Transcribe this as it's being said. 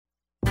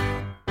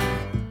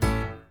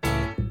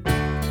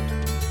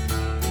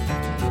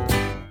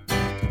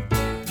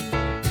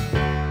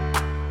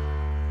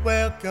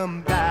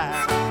welcome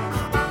back.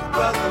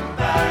 Welcome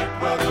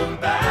back, welcome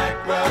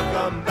back,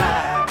 welcome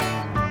back.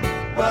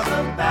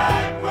 Welcome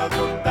back,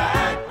 welcome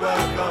back,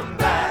 welcome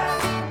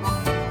back.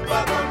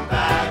 Welcome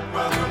back,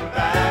 welcome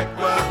back,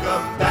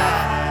 welcome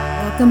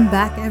back. Welcome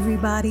back,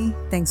 everybody.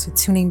 Thanks for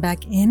tuning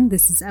back in.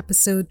 This is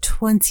episode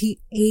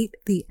 28,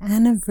 the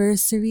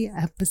anniversary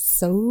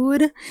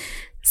episode.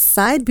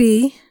 Side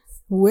B,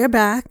 we're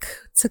back.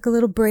 Took a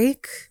little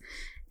break,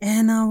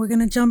 and we're going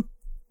to jump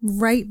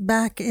right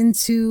back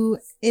into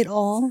it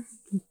all.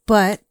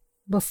 But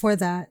before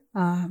that,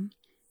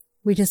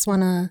 we just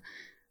want to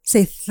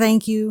say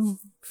thank you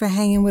for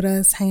hanging with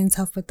us, hanging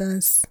tough with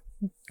us.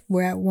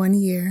 We're at 1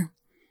 year.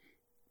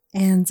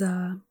 And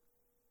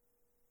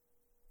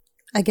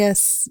I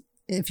guess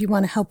if you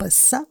want to help us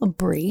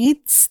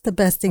celebrate, the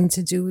best thing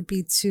to do would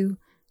be to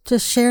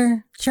just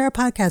share our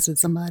podcast with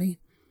somebody.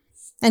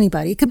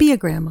 Anybody. It could be your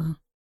grandma.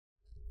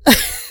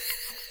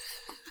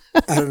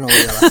 I don't know what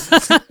you're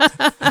laughing.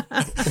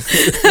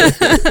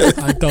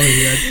 I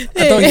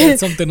thought he had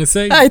something to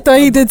say. I thought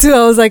he did too.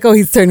 I was like, oh,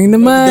 he's turning the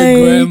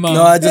mic.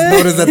 No, I just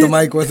noticed that the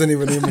mic wasn't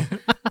even in me.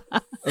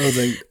 I was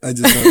like, I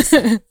just noticed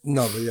it.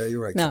 No, but yeah,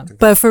 you're right. No,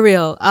 but for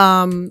real,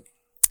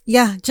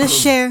 yeah, just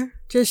share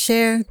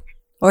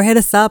or hit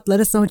us up.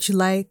 Let us know what you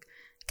like.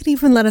 You could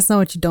even let us know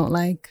what you don't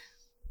like,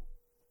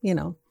 you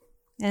know,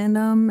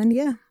 and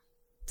yeah.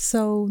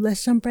 So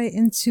let's jump right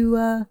into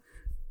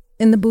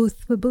In the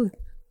Booth with Booth.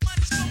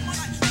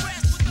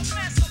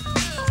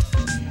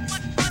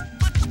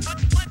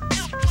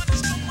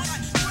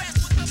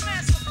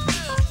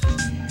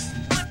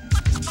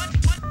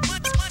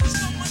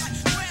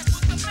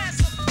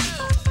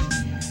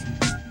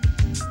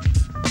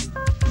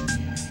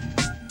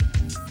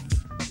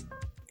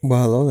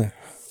 Well, hello there.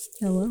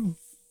 Hello.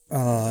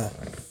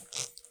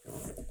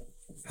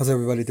 How's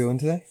everybody doing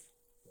today?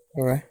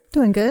 All right.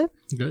 Doing good.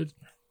 Good.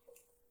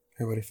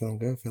 Everybody feeling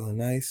good, feeling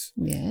nice.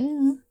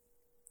 Yeah.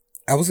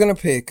 I was gonna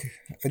pick.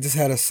 I'm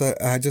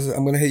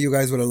gonna hit you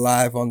guys with a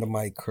live on the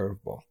mic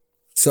curveball.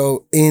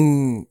 So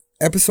in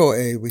episode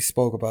 8, we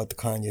spoke about the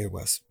Kanye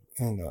West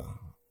and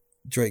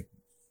Drake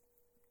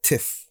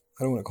tiff.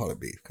 I don't want to call it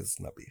beef because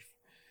it's not beef.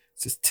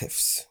 It's just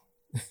tiffs,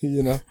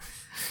 you know.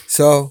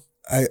 So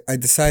I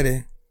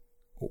decided,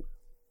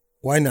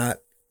 why not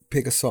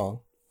pick a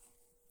song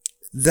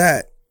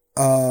that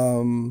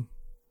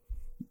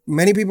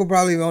many people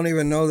probably don't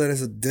even know that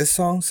it's a diss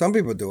song. Some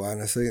people do,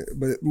 honestly,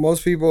 but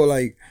most people,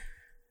 like,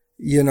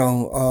 you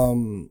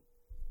know,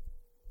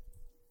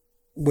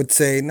 would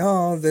say,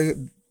 no,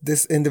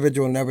 this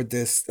individual never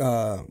dissed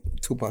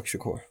Tupac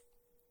Shakur.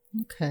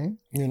 Okay.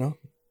 You know?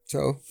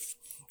 So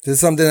this is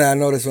something that I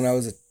noticed when I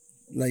was,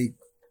 like,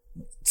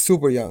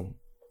 super young.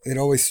 It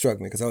always struck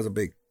me because I was a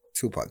big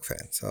Tupac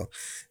fan. So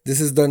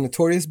this is the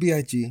Notorious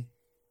B.I.G.,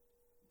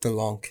 The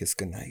Long Kiss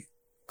Goodnight.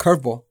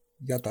 Curveball.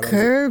 You got that?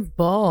 Curveball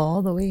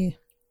all the way.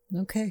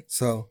 Okay.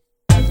 So.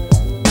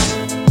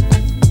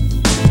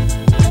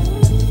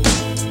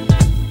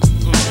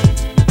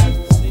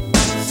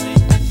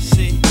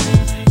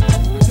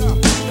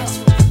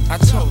 I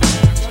told you.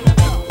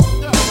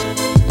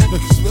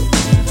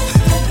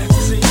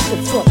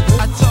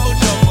 I told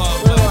your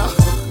mother.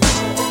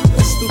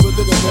 Stupid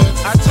nigga, man.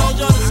 I told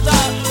y'all to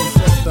stop.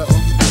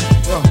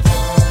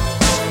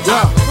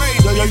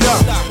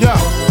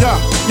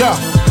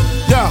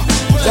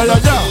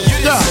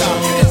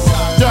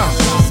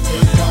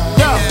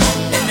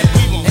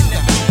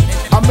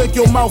 I make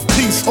your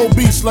mouthpiece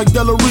obese like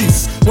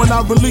Delarice. When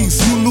I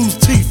release, you lose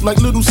teeth like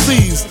little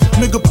C's.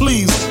 Nigga,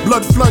 please,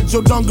 blood floods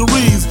your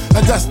dungarees.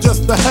 And that's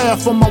just the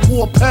half of my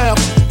war path.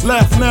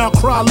 Laugh now,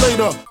 cry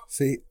later.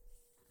 See,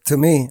 to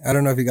me, I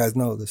don't know if you guys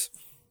know this.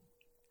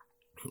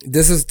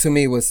 This is, to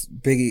me, was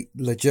Biggie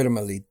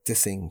legitimately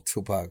dissing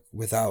Tupac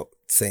without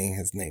saying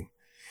his name.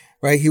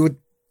 Right? He would,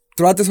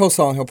 throughout this whole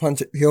song,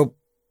 he'll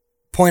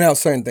point out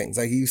certain things.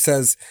 Like he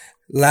says,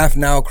 laugh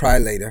now, cry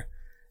later.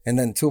 And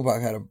then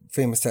Tupac had a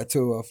famous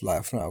tattoo of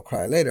laugh now,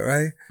 cry later,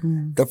 right?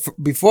 Mm.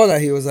 Before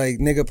that, he was like,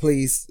 nigga,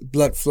 please,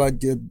 blood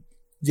flood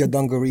your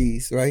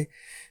dungarees, right?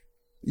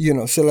 You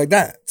know, shit like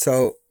that.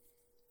 So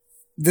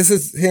this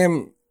is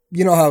him,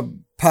 you know how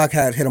Pac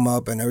had Hit 'Em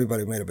Up and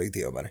everybody made a big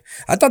deal about it.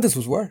 I thought this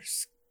was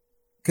worse.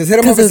 Because Hit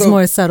 'Em Up is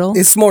more subtle.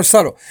 It's more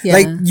subtle. Yeah.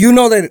 Like, you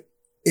know that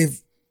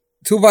if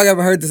Tupac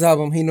ever heard this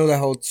album, he knew that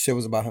whole shit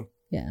was about him.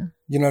 Yeah.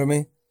 You know what I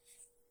mean?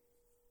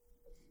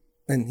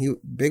 And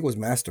Big was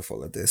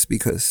masterful at this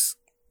because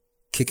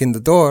Kicking the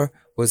Door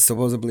was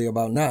supposedly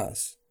about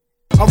Nas.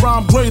 I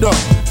rhyme greater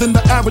than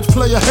the average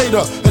player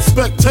hater. And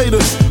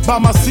spectators buy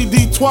my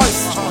CD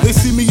twice. They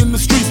see me in the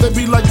streets, they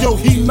be like, yo,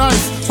 he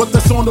nice. But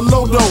that's on the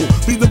low though.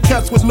 Be the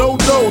cats with no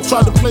dough.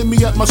 Try to play me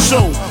at my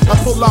show. I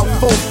pull out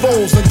 4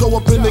 foes and go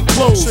up in their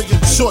clothes.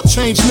 Short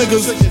change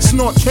niggas,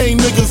 snort cane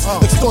niggas.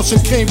 Extortion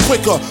came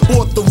quicker.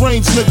 Bought the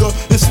range nigga.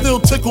 It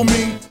still tickle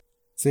me.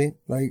 See,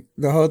 like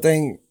the whole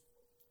thing,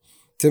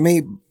 to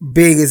me,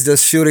 Big is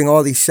just shooting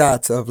all these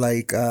shots of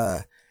like,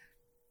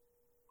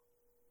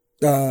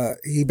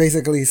 he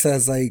basically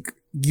says like,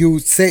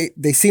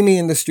 they see me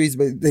in the streets,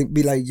 but they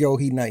be like, yo,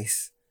 he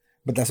nice.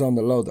 But that's on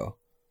the low though.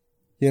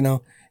 you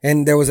know.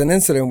 And there was an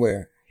incident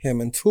where him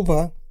and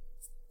Tupac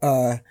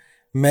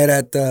met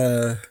at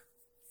the,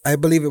 I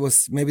believe it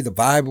was maybe the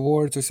Vibe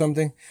Awards or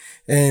something,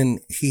 and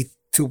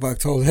Tupac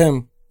told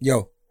him,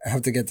 "Yo, I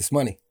have to get this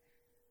money."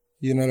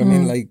 You know what I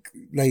mean?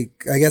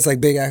 Like I guess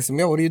like Big asked him,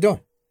 "Yo, what are you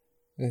doing?"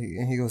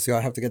 And he goes, "Yo,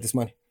 I have to get this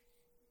money."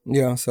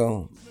 You know,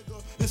 so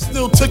It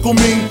still tickle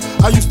me.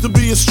 I used to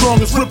be as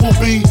strong as Ripple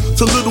B.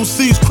 Till little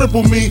C's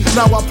cripple me.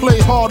 Now I play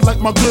hard like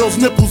my girl's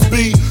nipples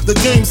be. The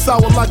game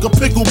sour like a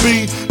pickle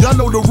bee. Y'all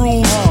know the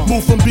rules.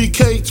 Move from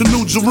BK to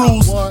New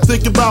Jerusalem.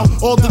 Think about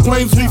all the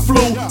planes we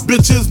flew.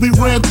 Bitches we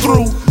ran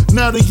through.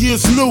 Now the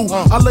year's new.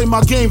 I lay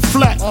my game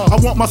flat. I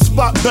want my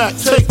spot back.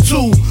 Take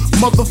two.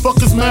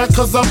 Motherfuckers mad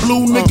cause I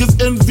blew.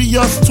 Niggas envy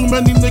us. Too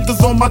many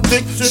niggas on my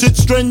dick. Shit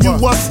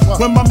strenuous.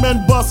 When my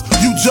men bust,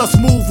 you just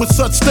move with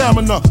such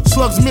stamina.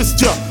 Slugs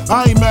missed ya.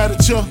 I ain't mad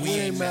at ya. We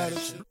ain't mad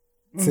at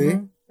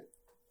you.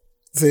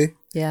 See?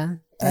 Yeah,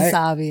 that's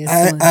obvious.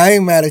 I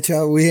ain't mad at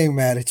y'all. We ain't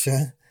mad at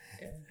y'all.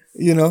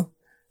 You know?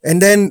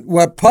 And then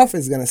what Puff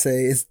is going to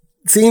say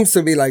seems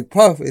to be like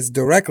Puff is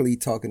directly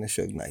talking to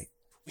Suge Knight.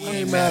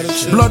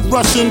 Blood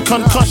rushing,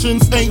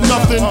 concussions ain't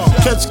nothing.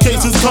 Catch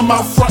cases, come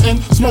out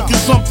frontin', smoking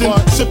something,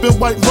 sipping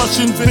white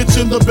Russians,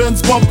 bitch in the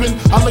Benz bumping.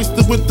 I laced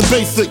it with the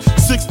basic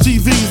 6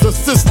 TVs, a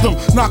system,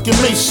 knocking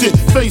Mace shit.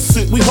 Face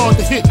it, we hard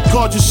to hit.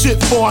 Guard your shit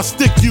before I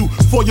stick you.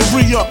 For your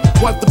re-up,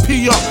 wipe the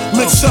pee up,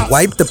 mix shots.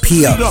 Wipe the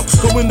pee up.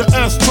 Go in the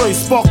ashtray,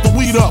 spark the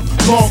weed up.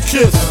 Long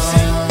kiss.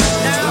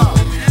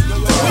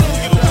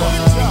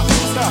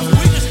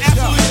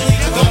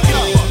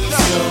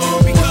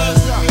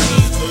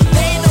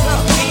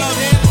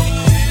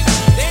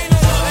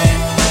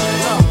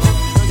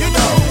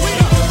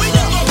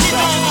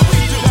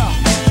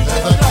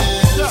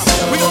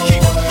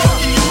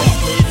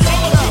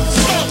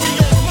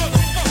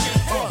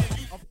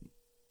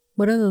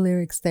 What are the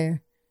lyrics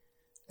there?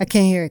 I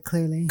can't hear it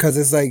clearly. Because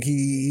it's like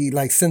he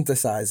like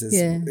synthesizes.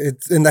 Yeah.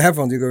 It's in the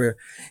headphones you go hear.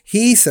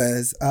 He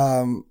says,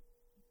 I'll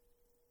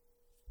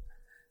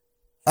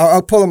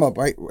pull him up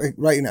right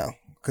now.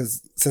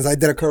 Because since I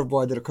did a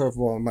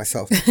curveball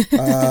myself.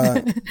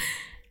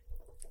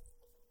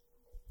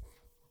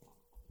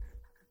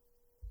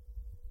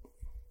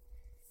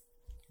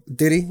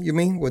 Diddy, you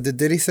mean? What did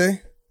Diddy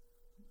say?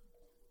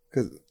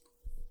 Because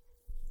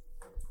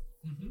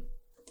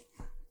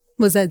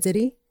Was that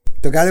Diddy?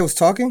 the guy that was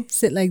talking?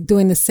 Sit like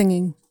doing the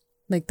singing,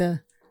 like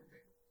the.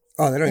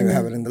 Oh, they don't even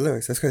have it in the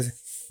lyrics. That's crazy.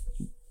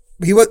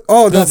 He was Biggie.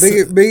 All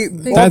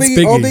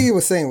Biggie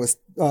was saying was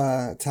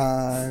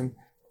time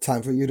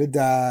for you to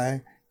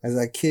die as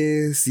I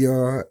kiss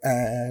your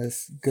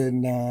ass good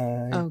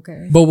night.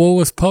 Okay. But what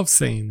was Puff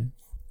saying?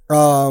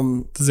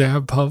 Does it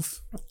have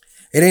Puff?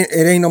 It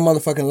ain't no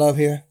motherfucking love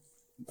here.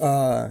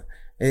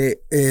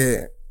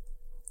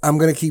 I'm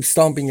gonna keep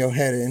stomping your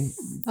head in.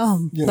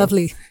 Oh, You know.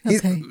 lovely.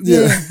 Okay. Yeah.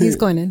 Yeah, he's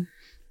going in.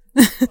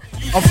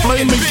 I'm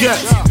flaming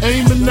gas,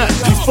 aiming at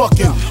these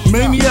fucking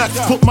maniacs.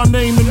 Put my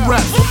name in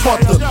rap.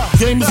 What the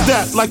game is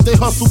that? Like they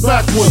hustle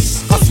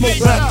backwards. I smoke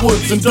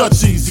backwards and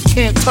Dutchies. You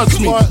can't touch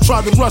me.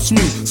 Try to rush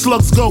me.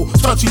 Slugs go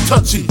touchy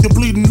touchy. You're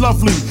bleeding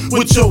lovely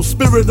with your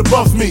spirit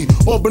above me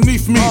or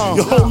beneath me.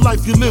 Your whole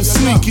life you live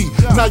sneaky.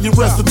 Now you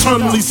rest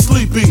eternally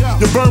sleepy.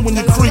 You burn when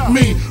you creep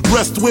me.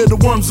 Rest where the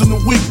worms in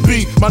the weak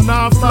be. My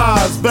 9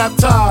 flies,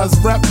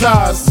 baptized, rap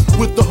guys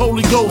with the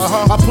Holy Ghost.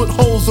 I put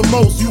holes in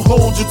most. You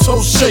hold your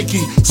toes shaky.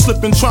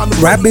 Slipping trying to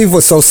Rap beef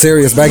was so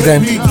serious back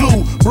then.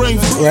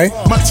 Right?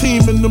 My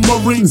team in the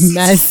Marines.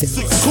 Massive.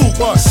 6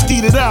 coupe,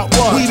 skeet it out,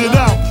 weed it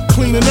out,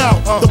 cleaning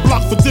out the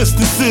block for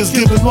distances,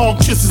 giving long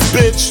kisses,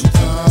 bitch.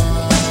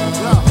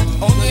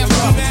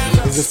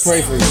 We just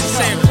pray for you.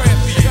 Saying prayer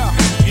for you.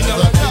 You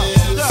know?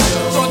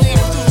 So then,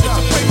 it's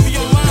a pray for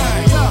your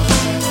mind.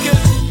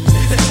 'Cause,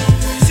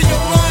 see,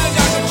 your mind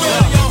got control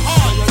of your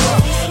heart.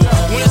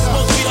 When it's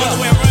supposed to be the other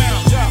way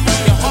around.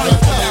 Your heart is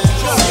supposed to have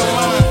control of your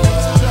mind.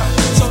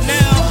 So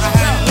now, I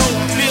have no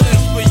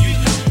feelings for you.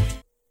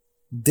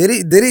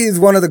 Diddy is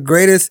one of the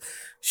greatest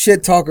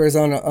shit talkers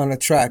on a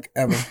track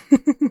ever.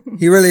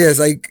 He really is.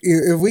 Like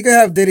if we could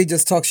have Diddy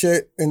just talk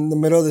shit in the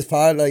middle of this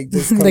pod, like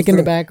just Like in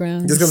the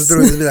background. just comes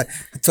through and just be like,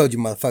 "I told you,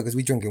 motherfuckers,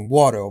 we drinking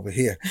water over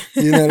here."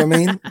 You know what I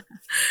mean?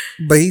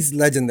 But he's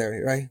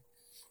legendary, right?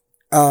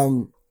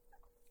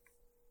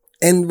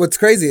 And what's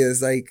crazy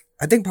is like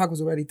I think Pac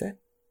was already dead.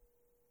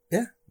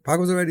 Yeah, Pac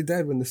was already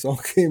dead when the song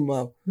came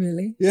out.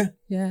 Really? Yeah.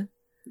 Yeah.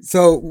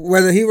 So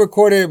whether he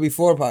recorded it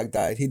before Pac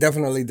died, he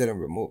definitely didn't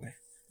remove it.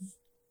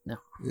 No.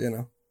 You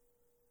know?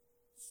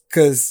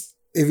 Because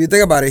if you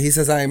think about it, he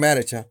says, "I ain't mad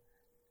at you."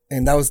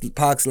 And that was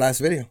Pac's last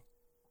video.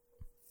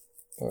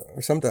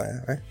 Or something like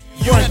that, right?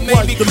 Frank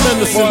White, the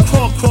medicine,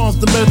 Corn's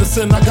the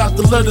medicine, I got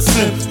the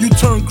medicine. You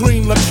turn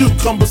green like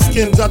cucumber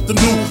skin, got the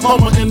new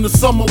Hummer in the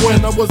summer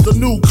when I was the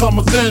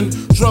newcomer then.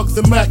 Drugs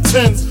and Mac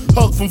 10s,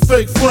 hug from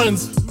fake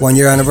friends. 1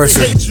 year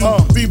anniversary. Hate you,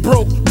 be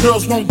broke,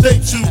 girls won't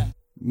date you.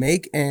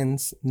 Make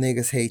ends,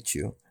 niggas hate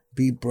you.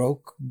 Be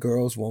broke,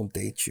 girls won't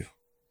date you.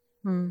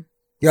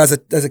 Yo, as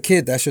a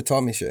kid, that shit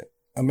taught me shit.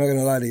 I'm not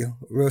gonna lie to you.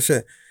 Real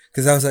shit.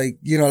 Because I was like,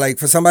 you know, like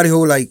for somebody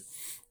who like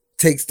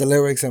takes the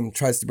lyrics and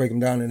tries to break them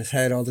down in his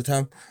head all the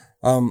time.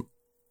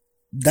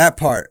 That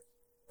part,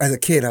 as a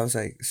kid, I was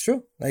like, it's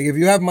true. Like, if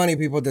you have money,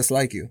 people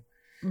dislike you.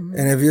 Mm-hmm.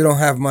 And if you don't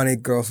have money,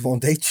 girls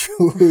won't date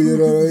you. You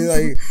know what I mean?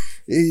 Like,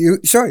 you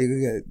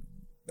can get,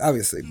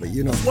 obviously, but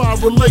you know. Why I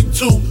relate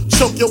to,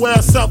 choke your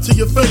ass out till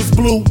your face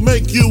blue,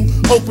 make you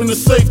open the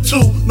safe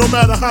too, no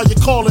matter how you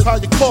call it.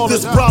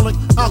 This brolic,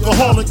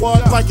 alcoholic,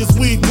 like it's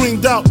weed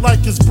greened out, like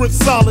it's brick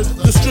solid.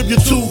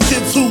 Distribute to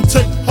kids who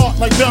take heart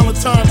like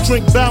Valentine,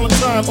 drink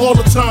Valentine all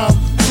the time.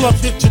 Slump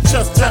hit your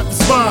chest, tap the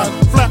spine,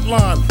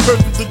 flatline,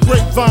 heard through the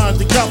grapevine,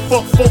 they got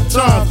fucked 4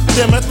 times.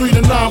 Damn, at 3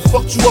 to 9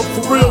 fucked you up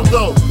for real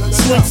though.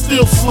 Swing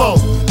still slow,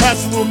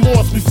 as you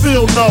remorse, we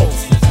feel no.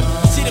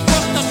 See, the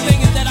fucked up thing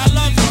is that I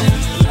love you.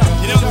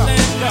 You know what I'm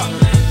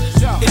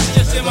saying? It's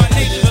just in my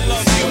nature to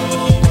love you.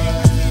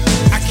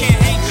 I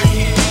can't hate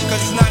you, cause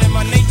it's not in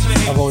my nature to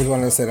hate you. I've always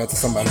wanted to say that to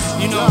somebody.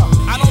 You know,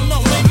 I don't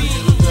know, maybe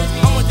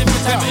I'm a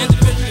different type of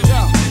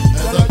individual.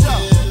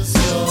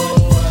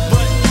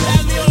 But you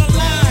have me on the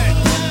line,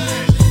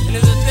 and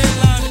there's a thin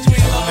line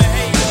between love and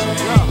hate.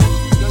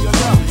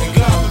 And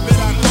God forbid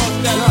I cross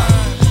that line.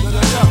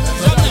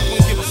 So I'm not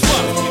gonna give a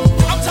fuck.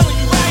 I'm telling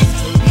you right,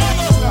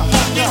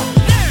 motherfucking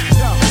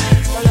now.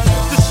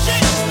 The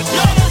shit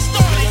y'all done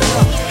started is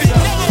never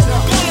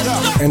gonna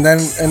stop.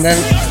 And then,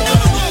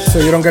 so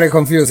you don't get it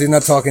confused, he's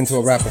not talking to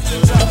a rapper. We're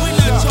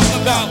not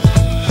talking about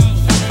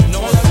no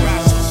other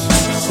rappers.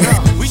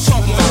 We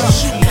talking about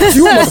shooting.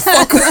 You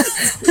motherfucker!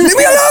 Leave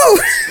me alone!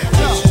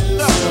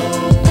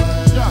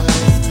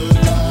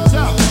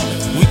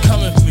 We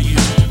coming for you.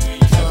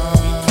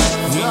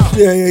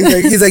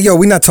 Yeah, he's like, yo,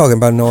 we're not talking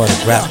about no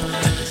other rap.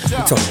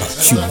 We're talking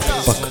about you,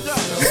 motherfucker.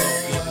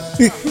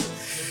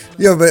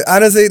 Yo, but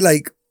honestly,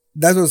 like,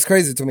 that's what's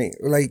crazy to me.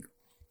 Like,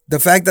 the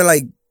fact that,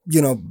 like, you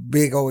know,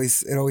 Big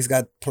always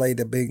got played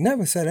that Big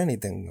never said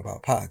anything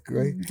about Pac,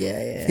 right?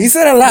 Yeah. He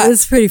said a lot.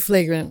 It's pretty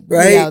flagrant,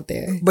 right out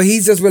there. But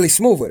he's just really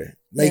smooth with it.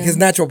 Like, Yeah. his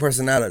natural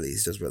personality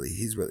is just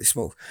he's really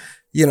smooth.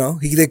 You know,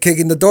 he did Kick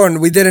in the Door,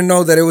 and we didn't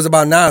know that it was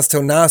about Nas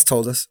till Nas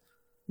told us.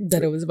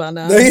 That it was about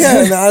now.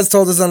 Yeah, Nas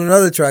told us on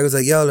another track. It was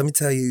like, yo, let me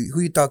tell you who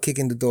you thought Kick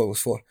in the Door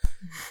was for.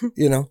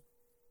 You know,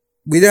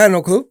 we didn't have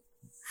no clue.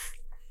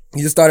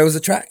 You just thought it was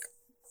a track.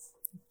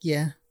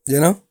 Yeah. You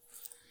know?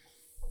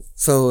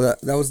 So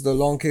that was The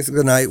Long Kiss of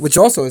Goodnight, which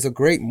also is a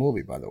great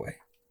movie, by the way.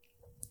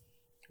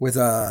 With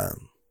the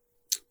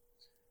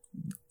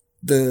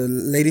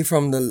lady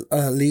from the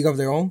League of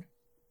Their Own.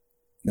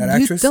 That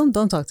actress. Don't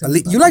talk to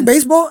me. You like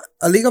baseball?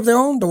 A League of Their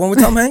Own? The one with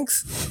Tom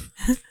Hanks?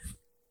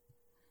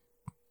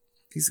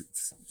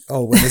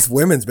 When it's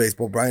women's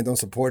baseball, Brian don't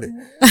support it.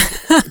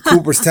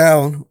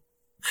 Cooperstown.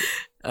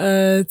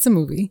 It's a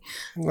movie.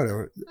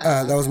 Whatever.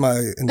 That was my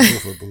in the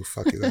booth for Booth.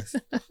 Fuck you guys.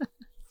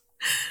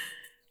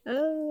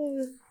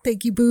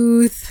 Thank you,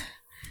 Booth.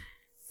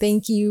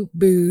 Thank you,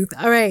 Booth.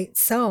 All right.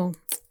 So,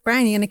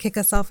 Brian, you going to kick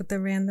us off with the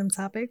random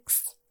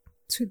topics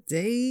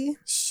today?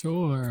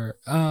 Sure.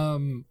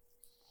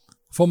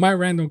 For my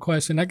random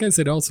question, I guess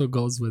it also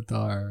goes with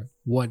our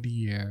 1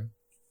 year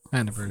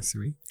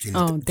anniversary.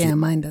 Damn,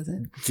 mine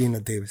doesn't. Gina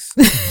Davis.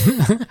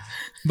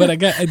 But I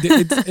guess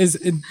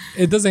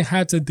it doesn't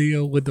have to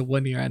deal with the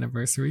 1 year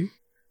anniversary.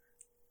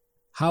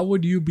 How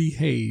would you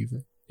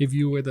behave if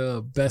you were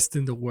the best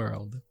in the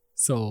world?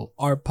 So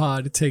our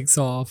pod takes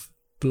off,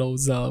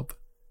 blows up.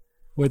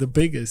 We're the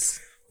biggest.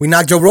 We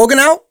knocked Joe Rogan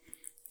out?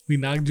 We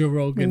knocked Joe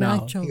Rogan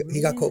out.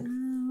 He got coke.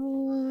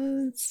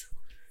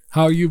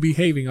 How are you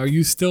behaving? Are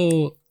you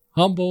still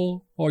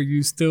humble? Or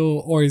is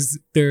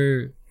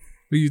there,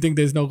 do you think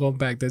there's no going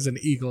back? There's an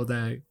ego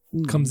that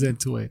comes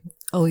into it.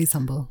 Always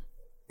humble.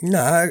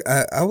 Nah,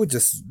 I would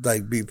just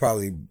like be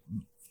probably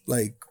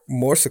like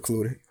more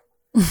secluded.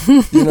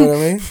 You know what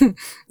I mean?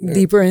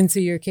 Deeper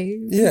into your cave.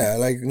 Yeah,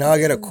 like now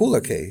I got a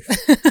cooler cave.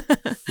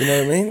 You know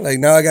what I mean? Like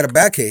now I got a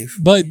bat cave.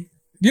 But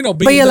you know,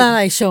 but you're not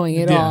like showing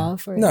it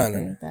off or No.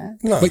 anything like that.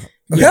 No. But,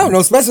 Hell no,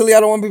 especially I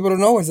don't want people to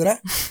know where's it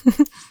at.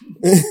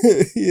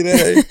 You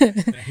know?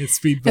 his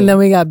speedboat. And then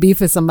we got beef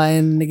with somebody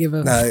and they give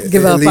up Nah, our it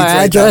leads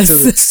right down to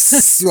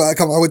address. the- I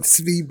come out with the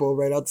speedboat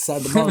right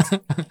outside the mouth.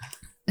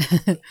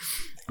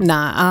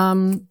 Nah,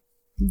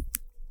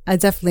 I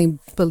definitely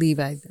believe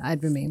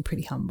I'd remain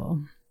pretty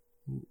humble.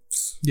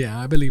 Yeah,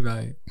 I believe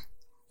I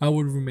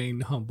would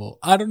remain humble.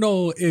 I don't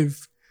know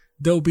if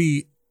there'll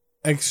be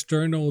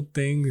external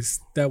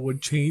things that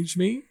would change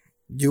me.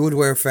 You would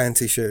wear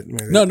fancy shit.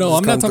 Maybe. No, Just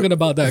I'm not come talking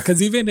about that.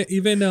 Because even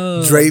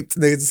draped,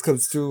 they just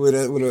comes through with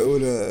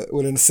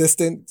an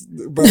assistant.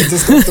 Bro,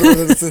 just comes through with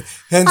an assistant,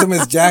 hands him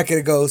his jacket.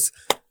 It goes,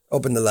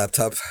 open the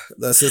laptop.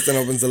 The assistant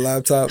opens the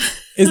laptop.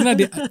 it's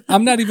not.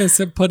 I'm not even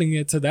putting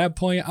it to that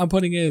point. I'm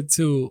putting it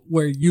to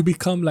where you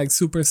become like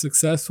super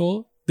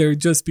successful. There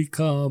just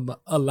become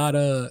a lot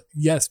of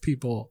yes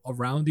people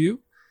around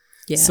you.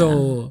 Yeah.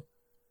 So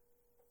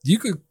you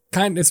could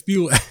kind of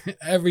spew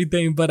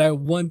everything, but at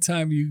one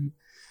time you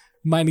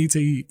might need to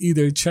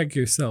either check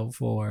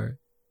yourself or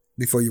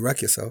Before you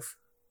wreck yourself.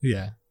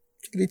 yeah.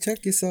 You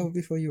check yourself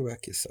before you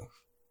wreck yourself.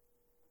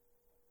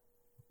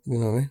 You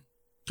know what I mean?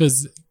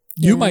 Because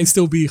you might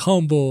still be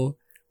humble,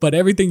 But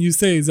everything you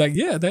say is like,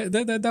 yeah,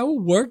 that will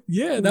work.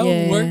 Yeah, that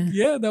will work.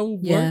 Yeah, that will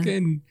work. Yeah.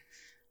 And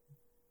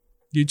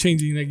you're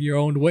changing like your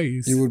own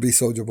ways. You would be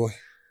Soldier Boy.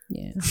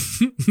 Yeah.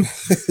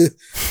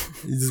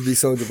 You just be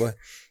Soldier Boy.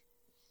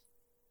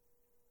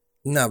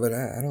 No, but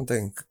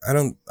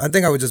I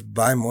think I would just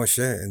buy more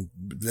shit and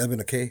live in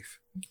a cave.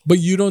 But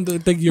you don't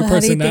think your How do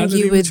you think personality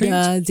you would would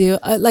change? do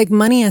like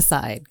money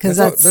aside? Because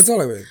That's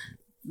all I would.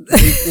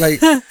 Like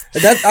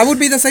that, I would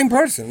be the same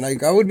person.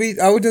 Like I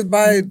would just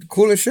buy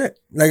cooler shit.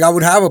 Like I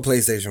would have a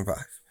PlayStation 5.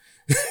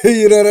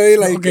 You know what I mean?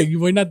 Like Okay, you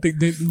were not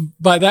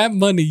by that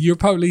money. You're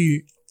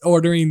probably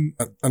ordering.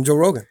 I'm Joe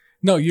Rogan.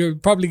 No, you're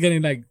probably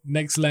getting like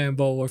next Lambo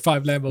or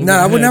 5 Lambos. No,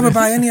 I would ahead. never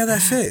buy any of that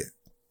shit.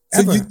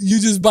 So Ever. you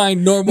just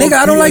buying normal. Nigga,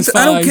 I don't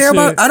PS5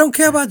 shit. I don't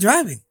care about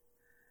driving.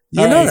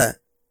 You All know right. that.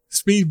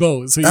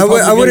 Speedboat. So I you're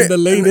would- probably I getting the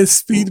wouldn't- latest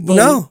speedboat.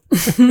 No.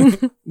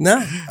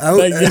 No. I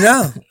would Like-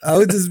 no. I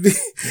would just be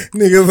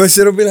nigga, but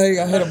shit'll be like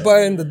I hit a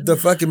button, the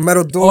fucking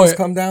metal doors Or-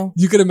 come down.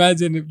 You could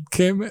imagine if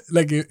Kim,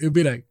 like it'd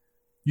be like,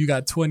 you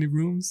got 20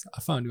 rooms. I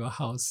found you a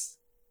house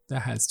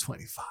that has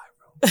 25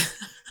 rooms.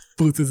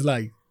 Booth is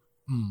like,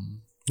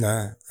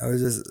 Nah. I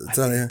was just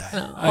telling you.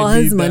 all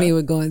his money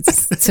would go into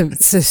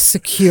to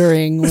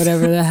securing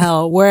whatever the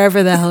hell,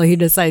 wherever the hell he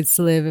decides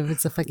to live. If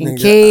it's a fucking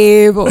Nigga.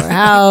 cave or a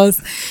house,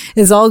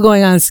 it's all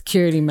going on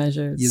security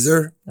measures. Yes,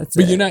 sir. That's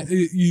But it. you're not.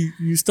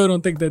 You still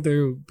don't think that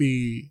there would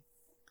be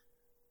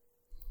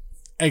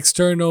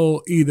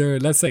external, either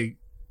let's say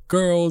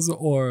girls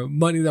or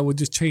money that would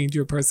just change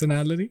your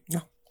personality.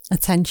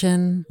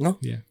 attention. No.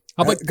 Yeah.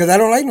 How about Because I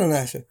don't like none of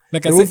that shit.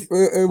 Like I it, said,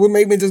 it would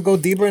make me just go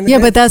deeper in the Yeah,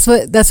 cave. but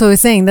that's what we're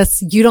saying.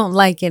 That's you don't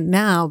like it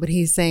now, but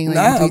he's saying like,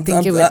 Nah, do you think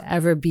I'm- it would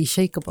ever be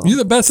shakeable? you're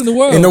the best in the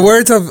world. In the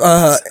words of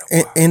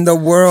in the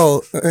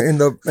world in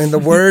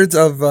the words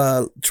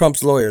of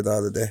Trump's lawyer the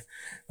other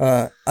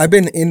day, I've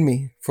been in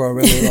me for a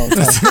really long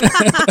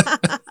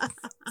time.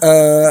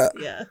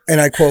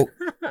 And I quote,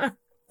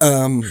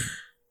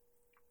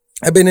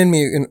 I've been in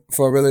me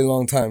for a really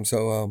long time.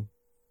 So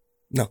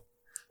no,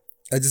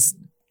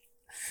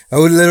 I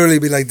would literally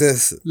be like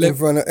this in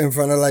front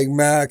of like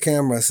mad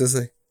cameras, just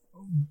like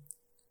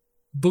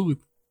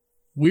Booth.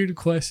 Weird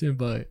question,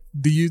 but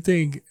do you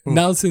think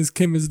now since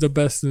Kim is the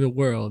best in the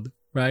world,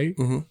 right?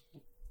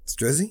 it's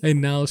Drizzy.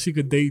 And now she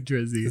could date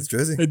Drizzy. It's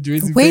Drizzy. And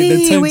Drizzy paid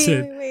wait,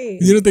 attention.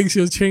 wait. You don't think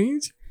she'll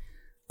change?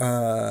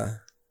 Yeah,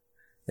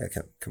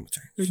 come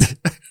change.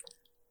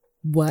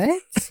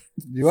 What?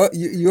 You out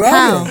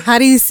How? here? How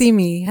do you see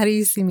me? How do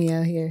you see me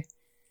out here?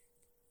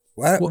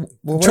 What? Well,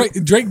 what?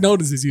 Drake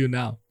notices you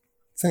now.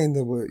 Saying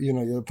that we're, you're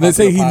a popular Let's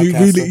say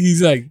podcaster.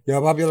 he's like, You're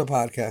a popular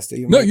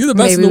podcaster. no, you're the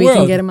best Maybe in we the can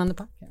world. get him on the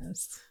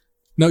podcast.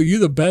 No, you're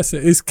the best.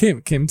 It's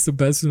Kim. Kim's the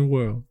best in the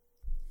world.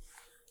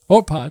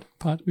 Or pod.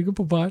 We can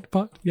put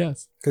pod.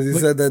 Yes. Because he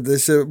said that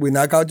this shit, we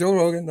knock out Joe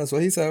Rogan. That's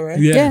what he said, right?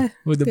 Yeah. Yeah,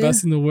 We're the yeah.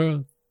 best in the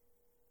world.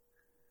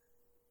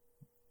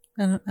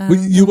 I don't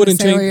You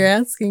wouldn't understand what change- you're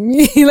asking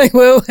me. Like,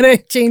 what would I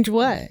change?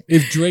 What?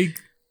 If Drake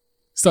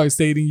starts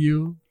dating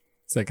you,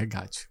 it's like, I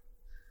got you.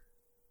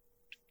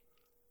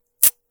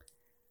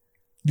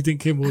 You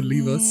think Kim will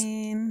leave us?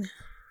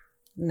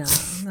 No,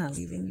 I'm not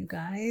leaving you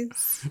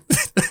guys.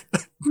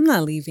 I'm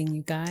not leaving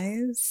you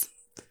guys.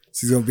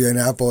 She's going to be an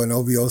Apple and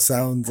OVO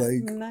sounds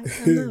like I'm not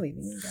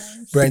leaving you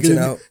guys. branching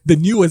out. The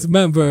newest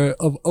member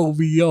of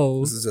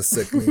OVO. This is just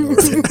sickening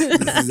already.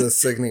 This is just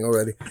sickening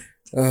already.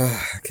 I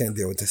can't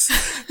deal with this.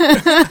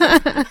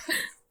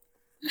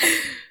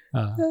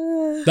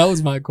 That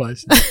was my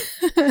question.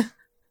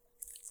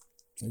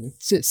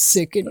 Just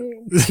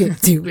sickening.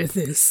 Can't deal with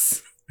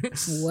this.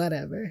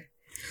 Whatever.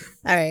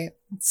 All right.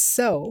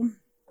 So,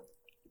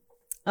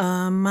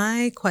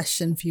 my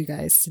question for you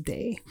guys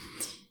today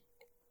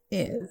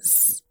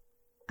is: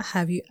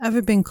 have you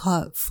ever been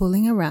caught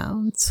fooling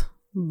around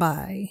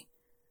by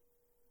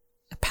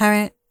a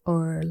parent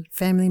or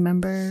family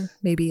member,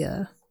 maybe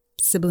a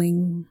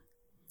sibling?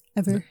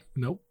 Ever?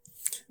 Nope.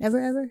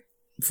 Ever?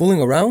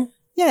 Fooling around?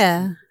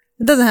 Yeah.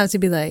 It doesn't have to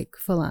be like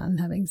full on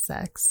having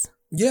sex.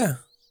 Yeah.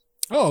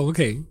 Oh,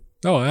 okay.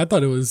 Oh, I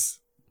thought it was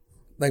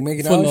Like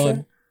making full out on.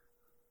 shit?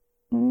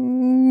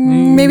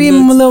 Maybe a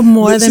That's- little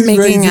more than she's making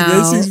raising it.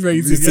 out. She's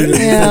raising You it.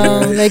 see? You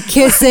know, like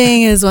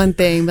kissing is one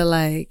thing, but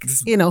like,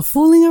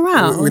 fooling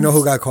around. We know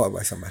who got caught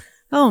by somebody.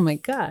 Oh my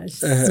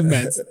gosh. It's a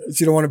mess.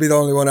 She don't want to be the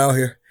only one out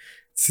here.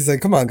 She's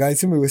like, come on,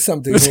 guys, hit me with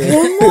something here.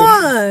 Come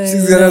on.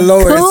 She's gonna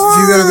lower it.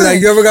 She's gonna be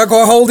like, you ever got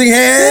caught holding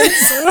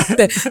hands?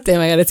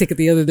 Damn, I gotta take it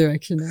the other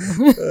direction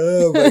now.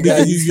 Oh my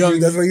god, You young.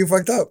 that's why you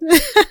fucked up.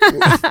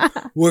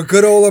 We're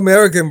good old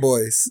American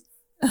boys.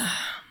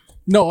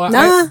 No,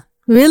 Nah,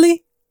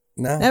 really?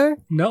 Nah. Ever?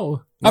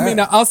 no. I mean,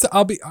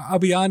 I'll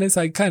be honest.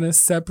 I kind of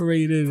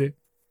separated it.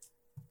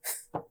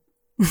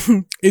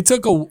 It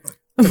took a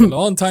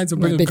long time to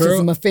My bring a bitches in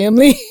girl, my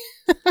family.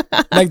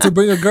 like to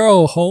bring a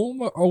girl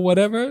home or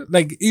whatever.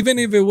 Like even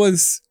if it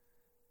was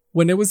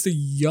when it was the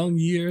young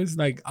years,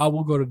 like I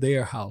will go to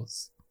their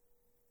house,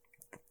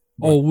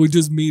 or we'll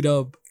just meet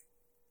up.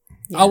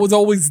 I was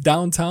always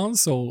downtown,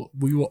 so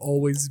we will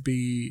always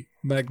be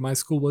like my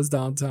school was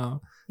downtown,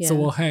 so Yeah.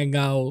 we'll hang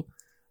out.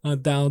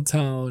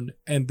 downtown,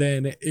 and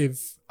then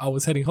if I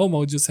was heading home, I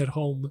would just head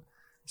home.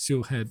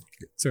 She'll head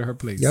to her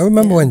place. Y'all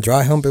remember when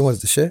dry humping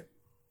was the shit?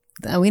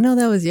 We know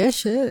that was your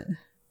shit.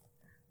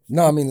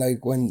 No, I mean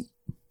like when,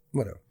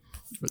 whatever.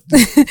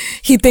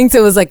 He thinks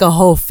it was like a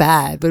whole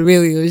fad, but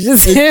really it was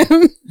just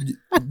him.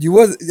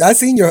 I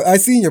seen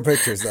your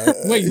pictures.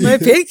 Wait, My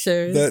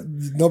pictures. That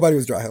nobody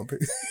was dry humping.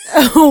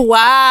 Oh,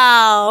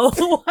 wow.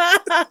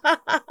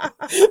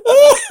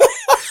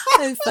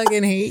 I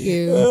fucking hate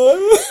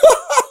you.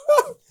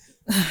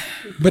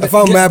 but I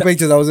found mad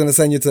pictures I was gonna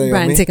send you today.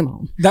 Brian, take him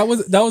home. that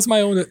was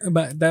my own.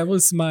 That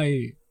was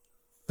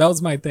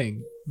my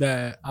thing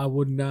that I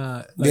would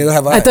not. Like, Neither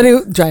have I. I thought it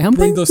was dry humping.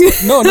 bring those.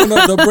 No.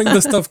 They'll bring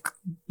the stuff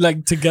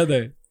like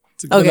together.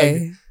 Okay,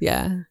 Like,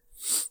 yeah.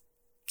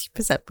 Keep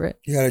it separate.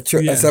 You got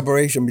a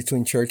separation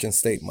between church and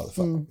state,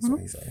 motherfucker. That's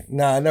what he's saying.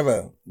 Nah, I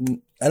never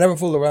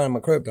fooled around in my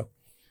crib though.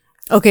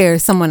 Okay, or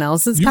someone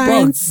else's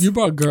parents? you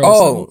brought girls.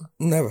 Oh,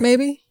 never.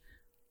 Maybe.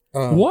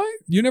 What?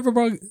 You never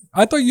brought?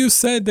 I thought you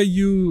said that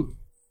you.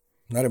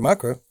 Not in my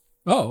crib.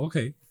 Oh,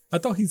 okay. I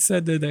thought he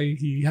said that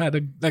he had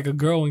a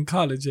girl in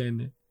college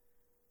and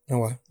And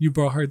what? you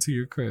brought her to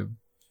your crib.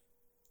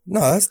 No,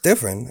 that's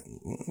different.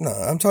 No,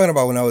 I'm talking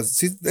about when I was.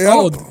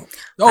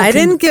 I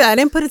didn't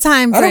put a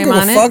time I don't frame give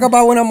on a it. fuck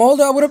about when I'm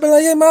older. I would have been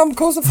like, "Hey, mom,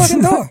 close the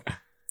fucking door."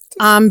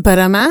 But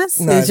I'm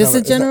asking. Nah, It's just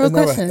never- a general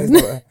question.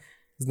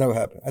 It's never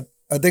happened.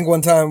 I think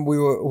one time we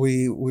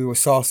were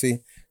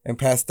saucy and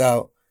passed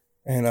out,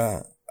 and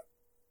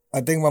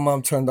I think my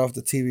mom turned off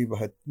the TV,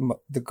 but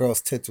the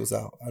girl's tits was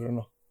out. I don't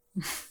know.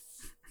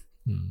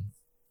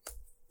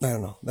 I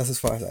don't know. That's as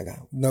far as I got.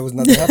 There was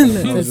nothing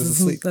happening. I was just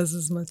asleep. That's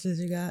as much as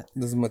you got.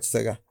 That's as much as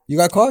I got. You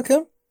got caught,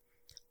 Kim?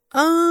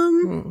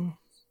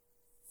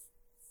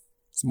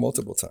 It's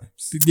multiple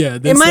times. Yeah,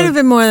 It might have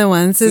been more than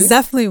once. It's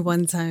definitely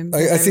one time.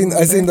 I seen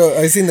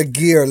the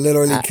gear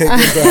literally kick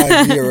into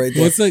high gear right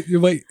there.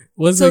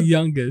 What's the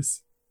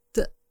youngest?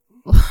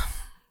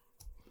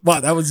 Wow,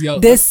 that was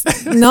young.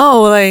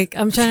 Like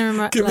I'm trying to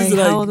remember. Give Like, us,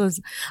 like- how old was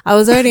I?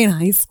 Was already in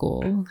high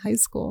school.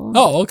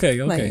 Oh,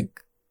 okay. Like,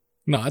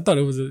 No, I thought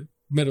it was a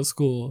middle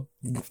school.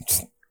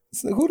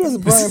 So who does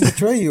Brian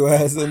portray you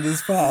as in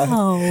this pod?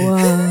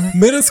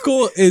 Middle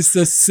school is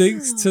the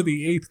 6th to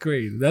the 8th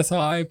grade. That's how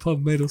I put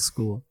middle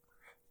school.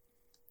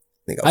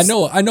 I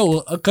know.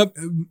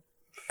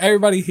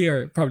 Everybody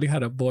here probably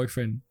had a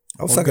boyfriend.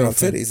 I was or sucking on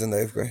girlfriend. titties in the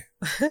 8th grade.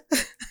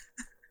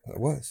 I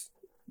was.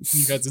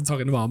 You guys are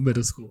talking about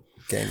middle school.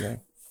 Gang.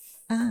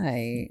 You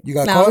I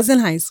got caught? was in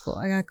high school.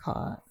 I got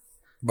caught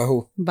By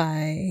who?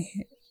 by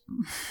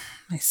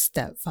my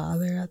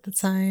stepfather at the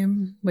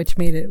time, which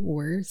made it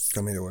worse.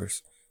 That made it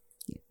worse.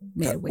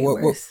 Made it way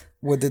worse.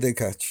 What did they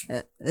catch?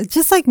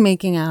 Just like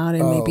making out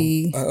and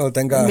maybe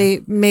thank God.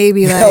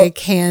 maybe like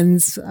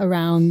hands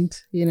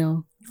around,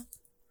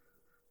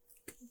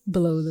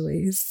 below the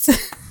waist.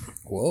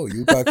 Whoa,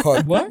 you got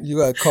caught. What? You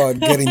got caught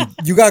getting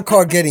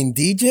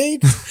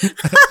DJ'd?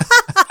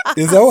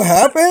 Is that what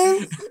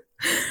happened?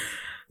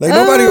 Like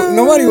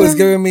nobody was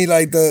giving me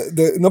like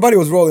the nobody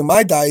was rolling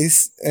my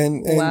dice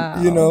and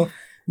Wow.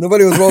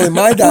 nobody was rolling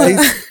my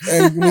dice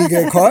and we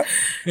get caught.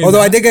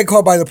 Although I did get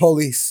caught by the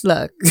police.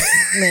 Look,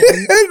 man,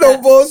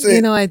 No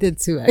bullshit. I did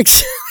too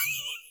actually.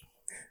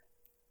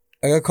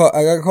 I got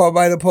caught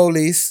by the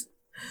police.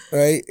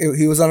 Right?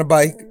 He was on a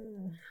bike,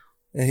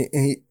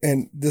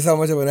 and this is how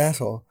much of an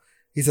asshole.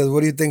 He says,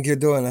 "What do you think you're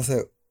doing?" I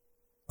said,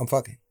 "I'm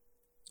fucking."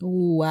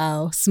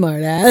 Wow,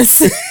 smart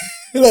ass.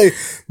 Like,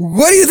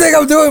 what do you think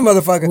I'm doing,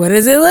 motherfucker? What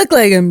does it look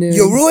like I'm doing?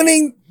 You're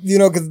ruining,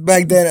 because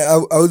back then I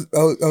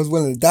was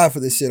willing to die for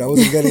this shit. I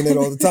wasn't getting it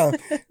all the time,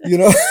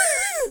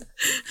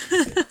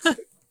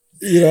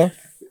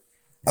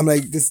 I'm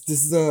like, this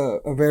is a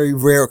very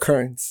rare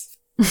occurrence.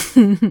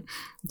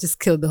 Just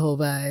killed the whole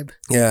vibe.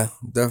 Yeah,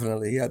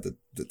 definitely. He had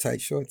the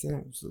tight shorts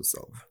in.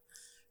 So.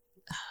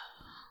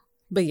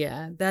 But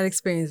yeah, that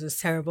experience was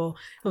terrible.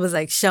 It was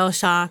like shell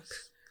shock.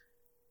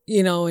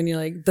 When you're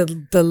like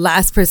the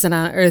last person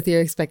on earth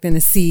you're expecting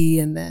to see,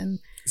 and then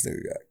This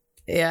nigga got.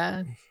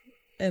 yeah,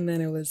 and then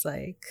it was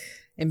like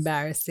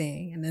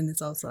embarrassing, and then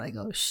it's also like,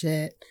 oh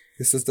shit,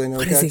 Your sister ain't never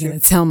what is he catch you? gonna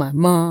tell my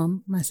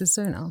mom, my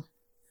sister? No.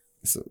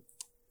 So,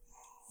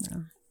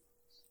 No.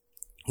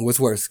 what's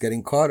worse,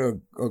 getting caught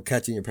or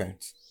catching your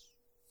parents?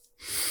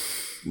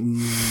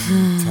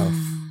 Tough.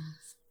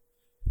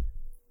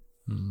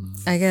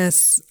 I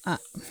guess.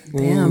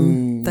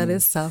 Damn, that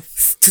is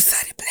tough.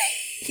 Two-sided blade.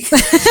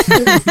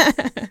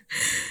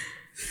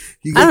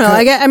 You I don't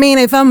know. get I mean,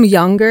 if I'm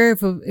younger,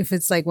 if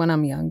it's like when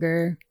I'm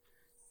younger,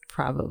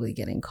 probably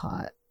getting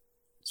caught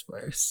is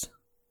worse.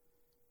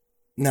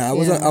 Nah,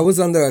 I was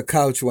under a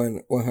couch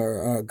when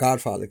her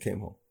godfather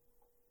came home,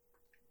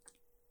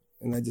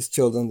 and I just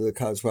chilled under the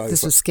couch. While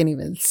This was Skinny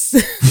Vince. boy,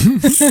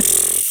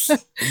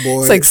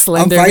 It's like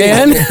Slender I'm fighting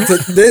Man.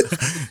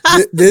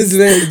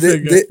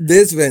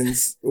 This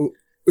Vince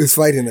is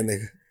fighting the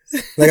nigga.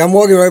 Like, I'm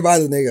walking right by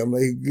the nigga. I'm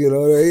like, you know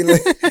what I mean?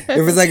 Like,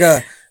 if it's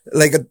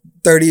like a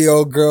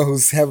 30-year-old girl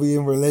who's heavy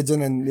in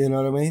religion, and you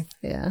know what I mean?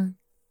 Yeah.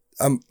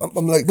 I'm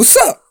like, what's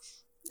up?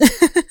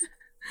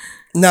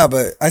 Nah,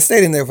 but I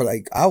stayed in there for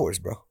like hours,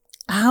 bro.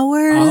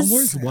 Hours?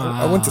 Hours? Wow.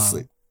 I went to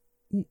sleep.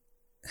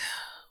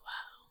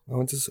 I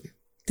went to sleep.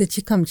 Did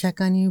she come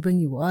check on you, bring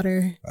you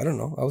water, I don't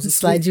know. I was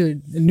slide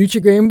asleep. you a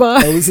Nutri-Grain bar?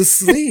 I was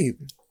asleep.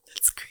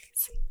 That's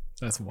crazy.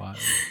 That's wild.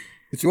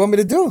 What you want me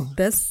to do?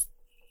 That's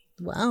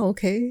wow.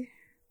 Okay.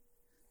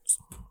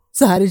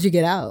 So how did you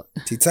get out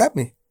She tapped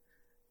me.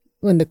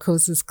 when the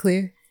coast is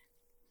clear?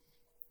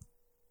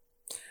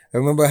 I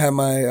remember I had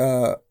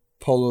my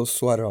polo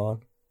sweater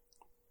on.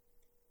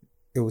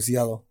 It was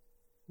yellow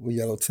with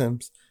yellow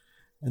Timbs.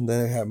 And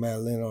then I had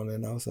Madeline on it,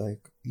 and I was like,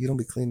 you don't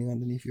be cleaning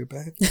underneath your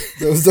bed?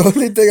 That was the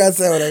only thing I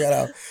said when I got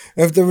out.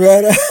 After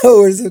red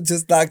hours, it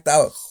just knocked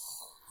out.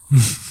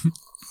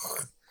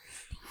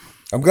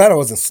 I'm glad I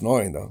wasn't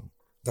snoring, though.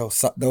 That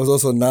was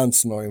also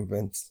non-snoring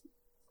vents.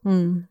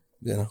 Hmm.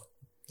 You know?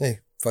 Hey,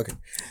 fuck it.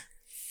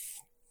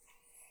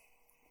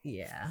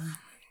 Yeah.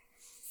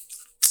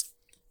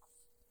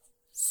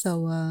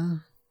 So,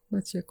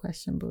 what's your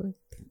question, boo?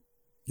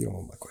 You don't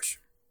want my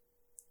question.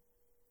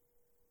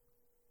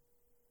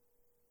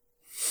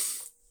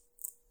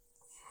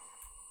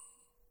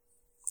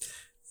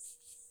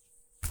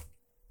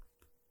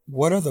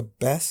 What are the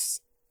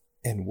best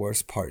and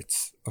worst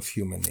parts of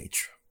human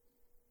nature?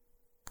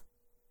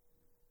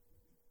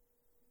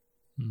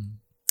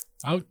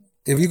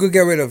 If you could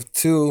get rid of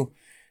 2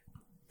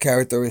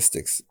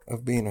 characteristics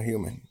of being a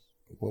human,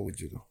 what would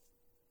you do?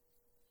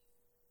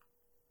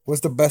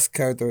 What's the best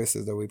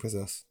characteristics that we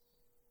possess?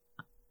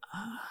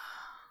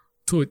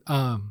 To it,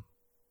 I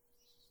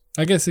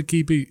guess it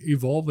keep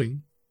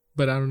evolving,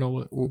 but I don't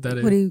know what that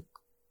is. What do you?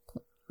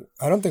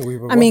 I don't think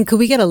we've. I mean, could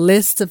we get a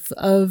list of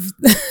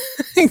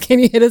can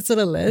you hit us with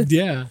a list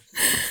Yeah,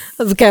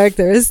 of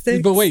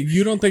characteristics? but wait,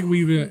 you don't think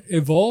we've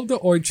evolved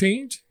or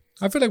changed?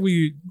 I feel like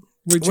we're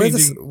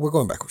changing. We're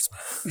going backwards.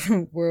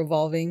 We're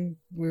evolving.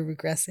 We're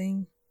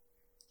regressing.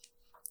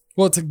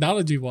 Well,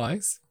 technology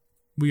wise,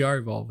 we are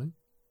evolving.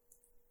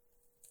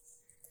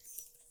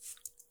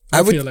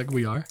 I feel like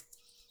we are.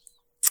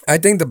 I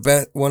think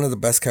one of the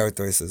best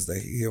characteristics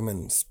that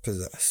humans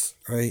possess,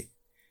 right,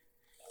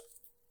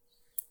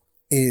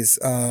 is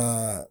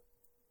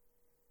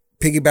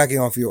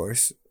piggybacking off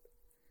yours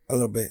a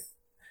little bit,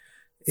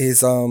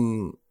 is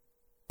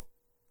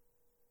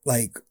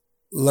like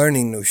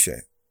learning new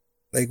shit.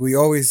 Like we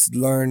always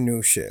learn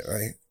new shit,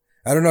 right?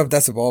 I don't know if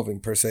that's evolving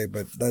per se,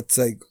 but that's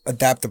like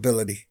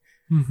adaptability,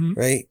 Mm-hmm.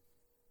 right?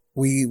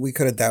 We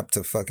could adapt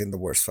to fucking the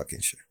worst fucking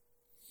shit.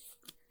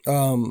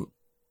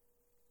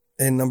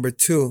 And number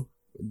 2,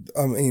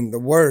 I mean the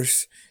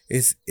worst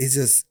is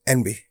just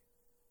envy.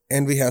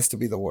 Envy has to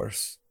be the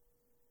worst.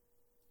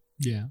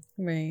 Yeah.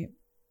 Right.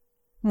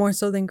 More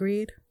so than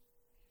greed.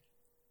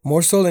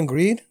 More so than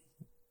greed?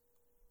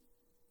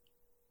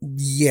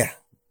 Yeah.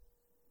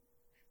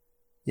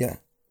 Yeah.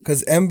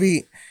 Because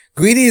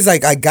greedy is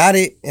like, I got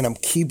it and I'm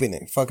keeping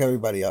it. Fuck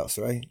everybody else,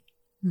 right?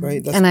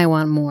 Right? And I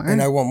want more.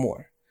 And I want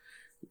more.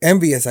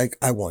 Envy is like,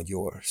 I want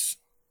yours.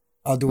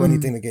 I'll do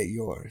anything to get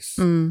yours.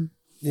 Mm.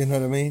 You know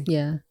what I mean?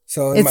 Yeah.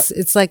 So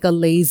It's like a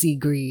lazy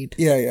greed.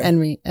 yeah, yeah.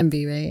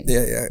 Envy, right?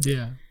 Yeah, yeah.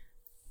 Yeah.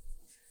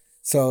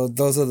 So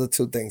those are the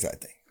 2 things I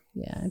think.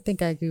 Yeah, I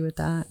think I agree with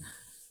that.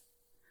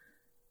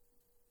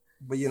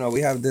 But you know,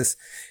 we have this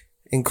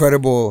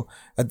incredible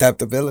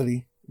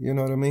adaptability. You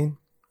know what I mean?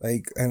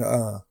 Like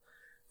a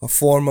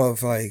form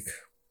of like,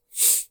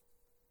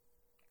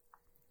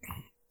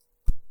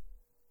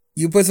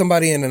 you put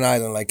somebody in an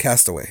island like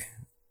Castaway,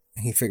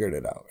 and he figured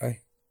it out, right?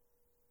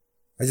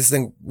 I just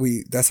think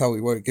that's how we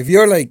work. If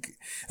you're like,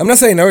 I'm not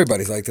saying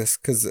everybody's like this,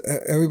 because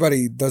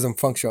everybody doesn't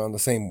function on the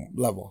same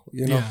level,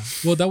 you know? Yeah.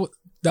 Well,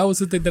 that was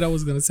the thing that I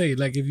was gonna say.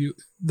 Like,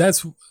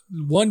 that's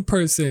one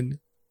person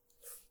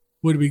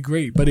would be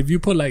great, but if you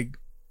put like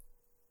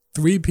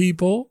 3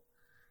 people,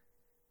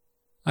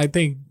 I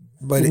think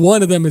But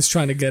one of them is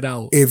trying to get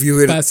out if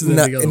you faster than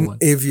the other one.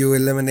 if you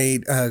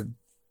eliminate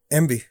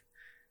envy,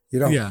 you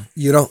don't. Yeah.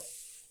 You don't.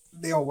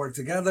 They all work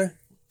together,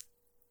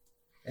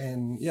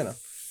 and you know,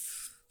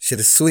 shit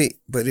is sweet.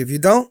 But if you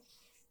don't,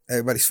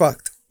 everybody's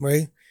fucked,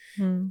 right?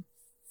 Mm.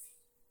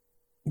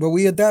 But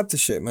we adapt to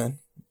shit, man.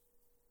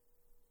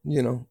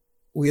 You know,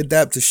 we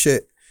adapt to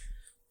shit.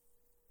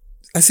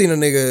 I seen a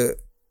nigga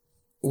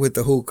with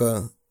the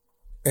hookah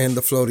and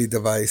the floaty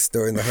device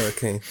during the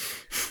hurricane,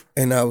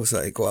 and I was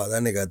like, wow,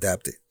 that nigga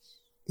adapted.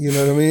 You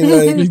know what I mean?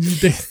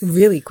 Like,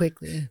 Really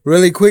quickly.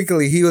 really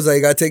quickly, he was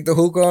like, I take the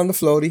hookah on the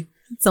floaty.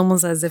 It's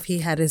almost as if he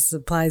had his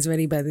supplies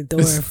ready by the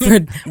door for he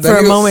a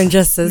was- moment,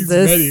 just as He's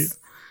this. ready.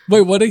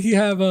 Wait, what did he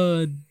have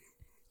on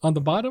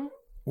the bottom?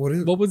 What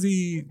is What was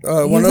he? He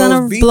one was of on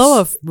those a beats?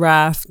 blow-up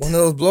raft. One of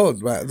those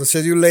blows, right? That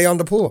says you lay on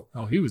the pool.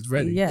 Oh, he was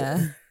ready.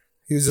 Yeah.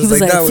 He was He just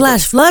was like, that. with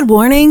flash flood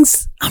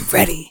warnings. I'm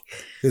ready.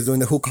 He was doing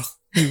the hookah.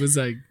 He was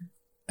like,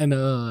 end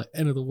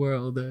of the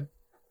world.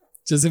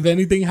 Just if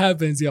anything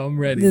happens, yo, I'm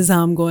ready. This is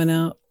how I'm going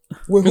out.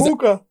 With Because-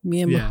 hookah.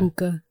 Me and Yeah. my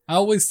hookah. I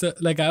always thought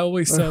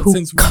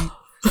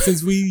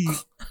since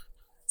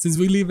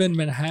we live in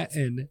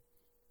Manhattan,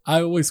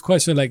 I always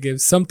question like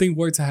if something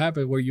were to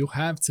happen where you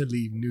have to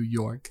leave New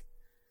York,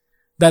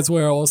 that's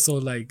where also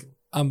like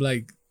I'm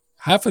like,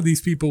 half of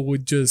these people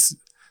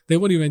they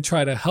wouldn't even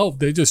try to help.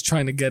 They're just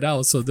trying to get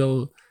out. So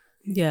they'll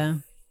Yeah.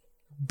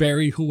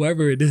 bury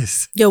whoever it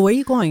is. Yo, where are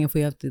you going if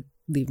we have to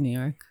leave New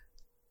York?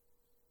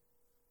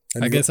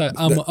 I guess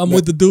I'm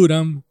with the dude.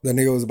 I'm The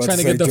nigga was about trying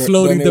to to say get the Jer-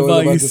 floating the nigga was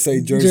about to device.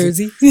 say Jersey.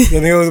 Jersey. The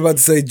nigga was about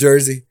to say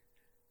Jersey.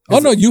 Oh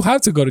no, you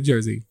have to go to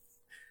Jersey.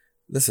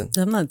 Listen,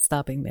 I'm not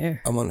stopping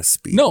there. I'm on a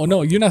speed.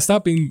 No, you're not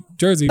stopping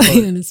Jersey. Are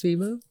you But, in a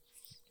speedboat?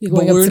 You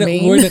but going up to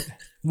Maine?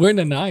 we're in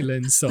an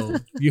island, so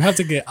you have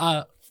to get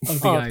out of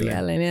the Off island. the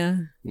island, yeah.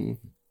 I'm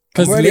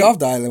Because already off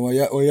the island when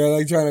you're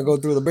like trying to go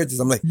through the bridges.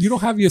 I'm like, you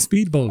don't have your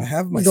speedboat. I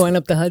have my. We're going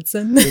up the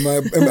Hudson.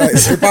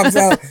 it pops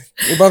out.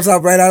 It pops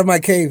out right out of my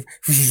cave.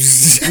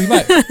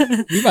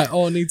 We might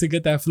all need to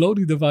get that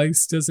floaty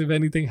device just if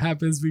anything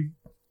happens.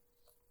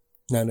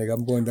 Nah, nigga,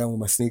 I'm going down with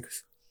my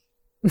sneakers.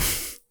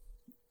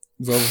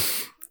 It's over.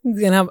 He's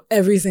gonna have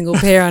every single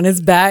pair on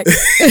his back.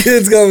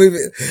 It's gonna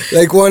be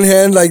like one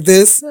hand like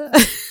this,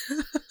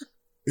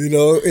 you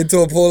know, into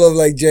a pool of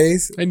like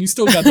J's. And you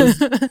still got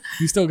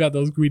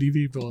those greedy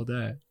people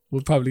that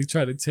will probably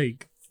try to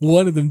take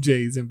one of them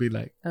J's and be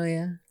like, Oh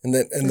yeah. And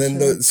then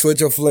the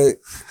switch will flick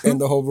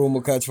and the whole room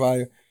will catch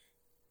fire.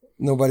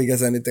 Nobody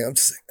gets anything. I'm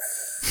just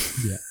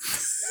like, yeah.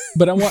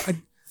 But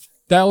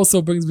that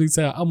also brings me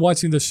to I'm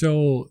watching the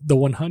show The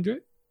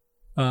 100.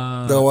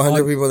 the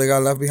 100 people they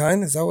got left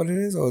behind. Is that what it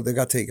is, or they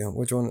got taken?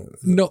 Which one?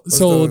 No, What's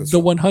so the the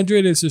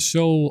 100 is a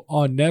show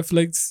on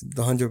Netflix.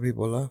 The 100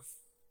 people left.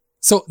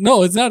 So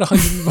no, it's not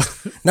 100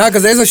 people. Nah,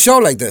 because there's a show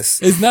like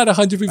this. It's not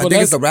 100 people. I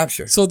think it's That's- the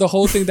Rapture. So the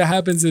whole thing that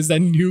happens is that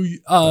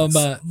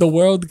the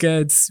world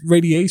gets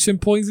radiation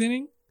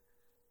poisoning,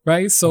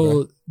 right?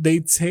 So they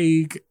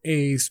take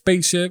a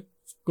spaceship,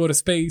 go to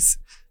space.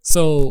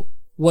 So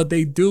what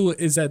they do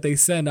is that they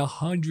send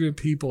 100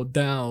 people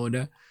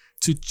down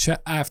to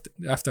check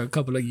after a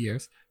couple of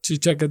years to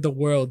check if the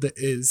world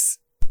is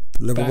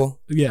Livable.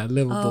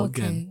 livable Oh,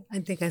 again. okay. I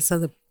think I saw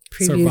the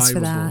previews for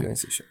Survivable. that. You ain't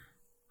see shit.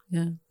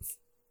 Yeah.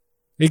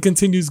 It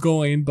continues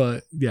going,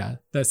 but yeah,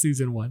 that's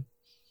season 1.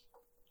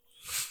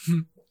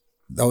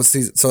 That was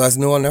season. So that's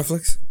new on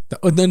Netflix.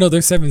 Oh, no,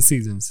 there's 7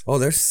 seasons. Oh,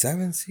 there's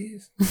 7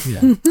 seasons. Yeah,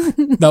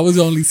 that was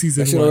only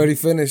season I should 1. already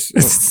finish.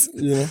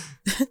 You know.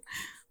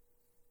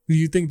 Do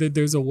you think that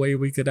there's a way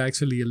we could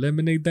actually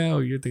eliminate that,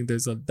 or you think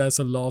that's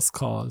a lost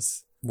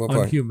cause What on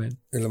part? human?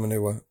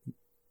 Eliminate what?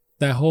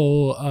 That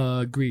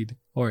whole greed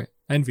or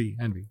envy.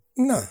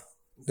 Nah,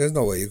 there's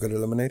no way you could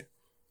eliminate it.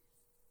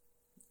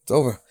 It's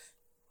over.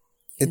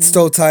 It's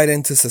still tied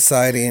into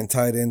society and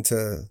tied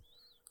into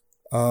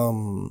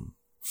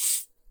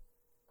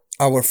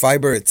our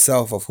fiber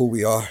itself of who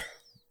we are.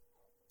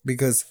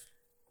 Because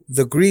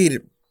the greed,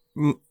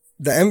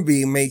 the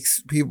envy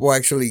makes people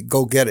actually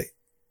go get it.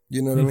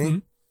 You know what I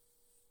mean?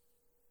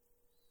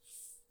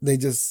 They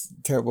just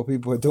terrible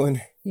people are doing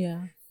it.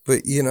 Yeah.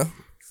 But you know,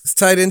 it's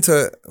tied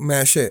into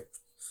mad shit.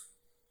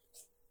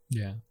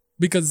 Yeah,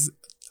 because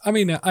I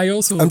mean, I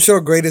also I'm sure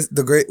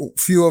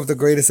few of the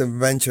greatest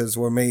inventions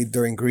were made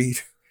during greed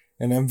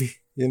and envy.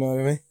 You know what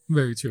I mean?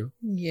 very true.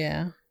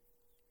 Yeah.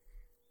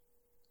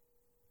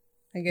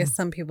 I guess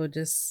some people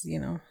just,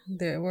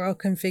 we're all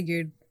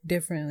configured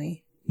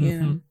differently,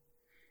 you know.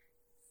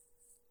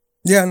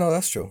 Yeah, no,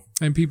 that's true.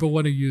 And people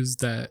want to use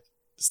that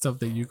stuff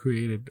that you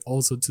created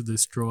also to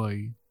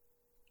destroy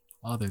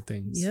other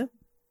things. Yep.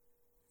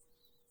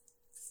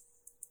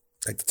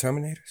 Like the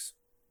Terminators.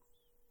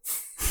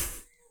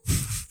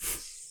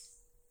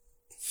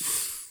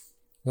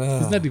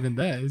 It's not even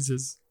that. It's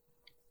just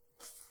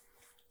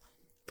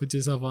put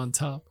yourself on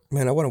top.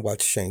 Man, I want to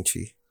watch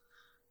Shang-Chi.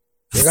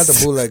 They got the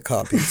bootleg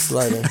copy.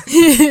 Slide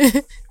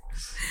in.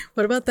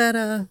 What about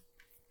that?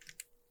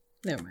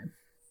 Never mind.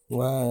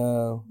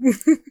 Wow.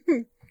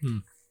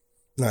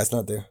 No, it's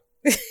not there.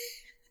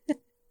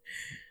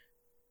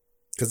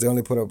 Because they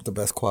only put up the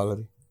best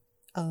quality.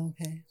 Oh,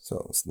 okay.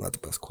 So it's not the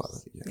best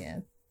quality. Yeah. Yeah.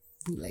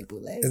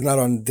 Bootleg. It's not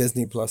on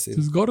Disney Plus either.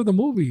 Just go to the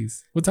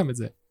movies. What time is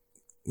it?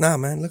 Nah,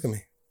 man, look at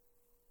me.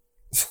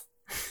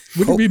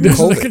 What do you mean?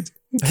 COVID.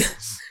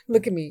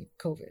 Look at me,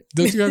 COVID.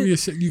 Don't you have your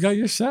shot? You got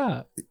your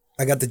shot.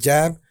 I got the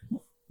jab.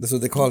 That's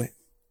what they call it.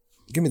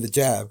 Give me the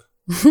jab.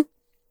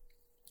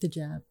 The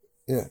jab.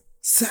 Yeah.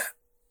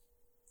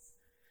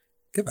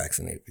 Get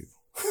vaccinated, people.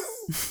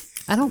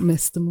 I don't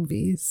miss the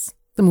movies.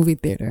 The movie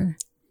theater.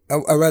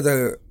 I'd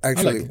rather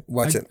actually it.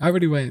 watch it. I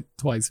already went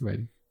twice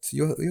already. So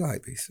you're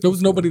hype piece. There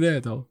was nobody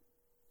there though.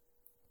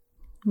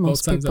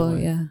 Most times I people,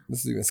 went. yeah.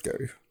 This is even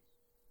scarier.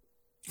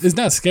 It's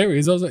not scary.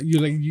 It's also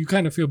you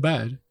kind of feel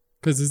bad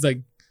because it's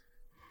like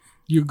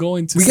you're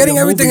going to. We're see getting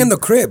a everything movie- in the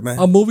crib, man.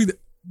 A movie,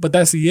 but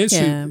that's the issue.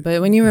 Yeah,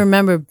 but when you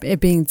remember it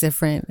being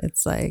different,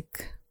 it's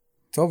like,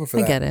 It's over for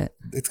I that. get it.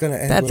 It's gonna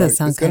end. That with does our-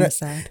 sound it's kind gonna, of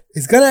sad.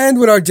 It's gonna end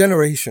with our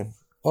generation.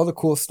 All the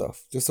cool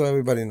stuff, just so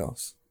everybody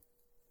knows.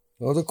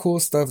 All the cool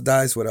stuff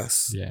dies with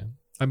us. Yeah,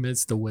 I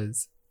miss the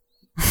Wiz.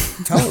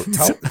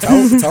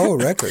 Tower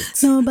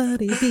Records.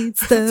 Nobody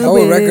beats the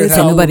Tower Records Wiz. has-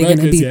 Ain't nobody gonna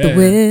Records, beat yeah. the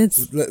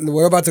Wiz.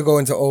 We're about to go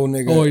into old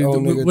nigga. Or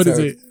old nigga what is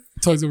territory.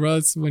 it? Toys R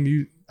Us when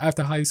you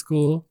after high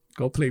school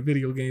Go play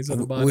video games on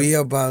the bottom. We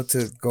about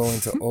to go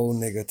into old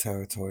nigga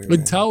territory. With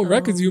man. Tower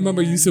Records, you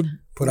remember you used to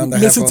Put on the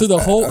listen to the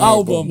headphones. whole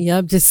album.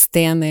 Yep, just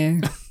stand there.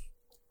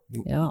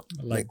 Yep.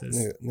 I like this.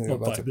 Nigga I'll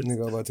about buy to, this.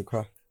 nigga about to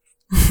cry.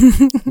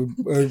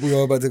 we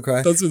all about to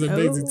cry. Those were the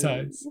amazing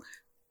times.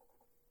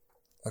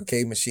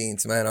 Arcade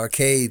machines, man.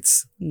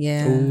 Arcades.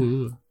 Yeah.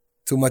 Ooh.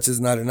 Too much is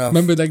not enough.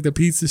 Remember like the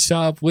pizza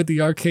shop with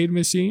the arcade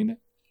machine?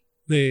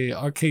 The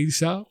arcade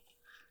shop?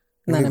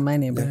 Not in my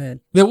neighborhood.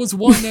 There was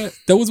one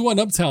there was one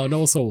uptown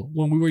also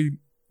when we were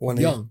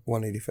young.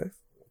 185th?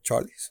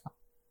 Charlie's?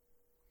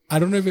 I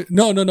don't know if it,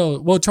 no.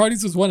 Well,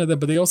 Charlie's was one of them,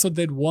 but they also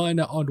did one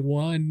on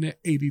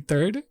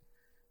 183rd.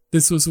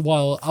 This was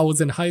while I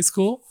was in high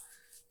school.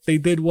 They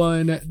did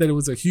one that it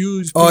was a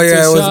huge Oh, pizza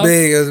yeah, it was shop,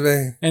 big. It was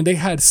big. and they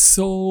had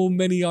so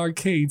many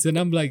arcades, and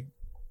I'm like,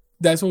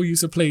 that's where we used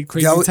to play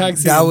Crazy That was,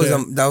 Taxi. that, in was,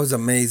 there. that was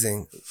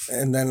amazing.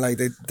 And then, like,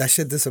 that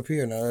shit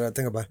disappeared now that I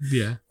think about it.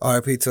 Yeah.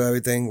 RIP to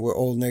everything. We're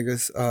old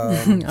niggas.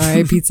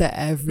 R.I.P. to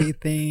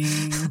everything.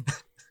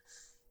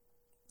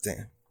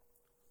 Damn.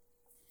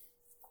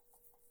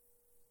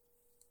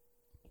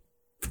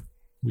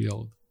 We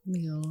old.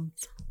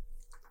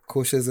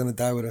 Cool shit's gonna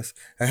die with us.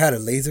 I had a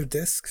laser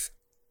disc.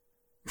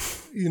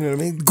 You know what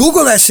I mean?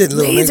 Google that shit,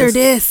 little Laser niggas.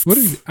 discs. What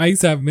is, I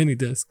used to have mini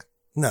disc.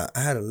 Nah, I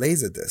had a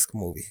laser disc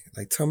movie.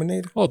 Like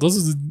Terminator. Oh,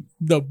 those are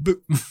the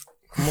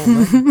Come on,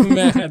 man.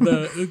 man had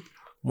the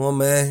Come on,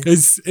 man.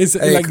 it's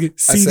Hey, like I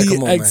said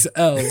come on, man.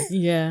 CDXL,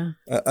 Yeah.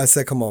 I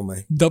said, come on,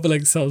 man. double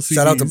XL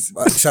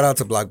CDs. Shout out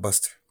to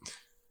Blockbuster.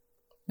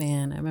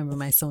 Man, I remember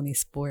my Sony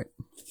Sport.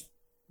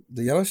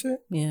 The yellow shit?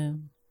 Yeah.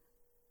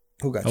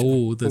 Who got you?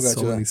 Oh, the Who got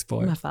you Sony that?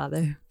 Sport. My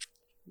father.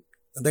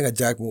 I think I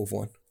jack moved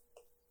one.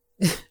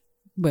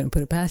 Wouldn't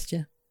put it past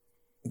you.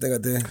 I think I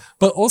did.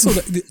 But also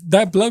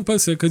that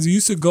Blockbuster, because you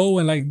used to go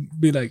and like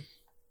be like,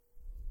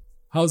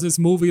 how's this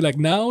movie? Like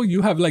now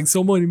you have like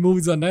so many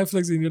movies on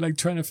Netflix and you're like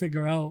trying to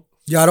figure out.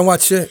 Yeah, I don't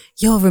watch shit.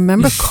 Yo,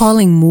 remember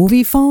calling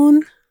movie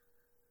phone?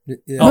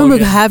 Yeah. Oh,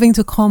 Remember yeah. having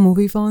to call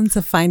movie phone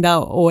to find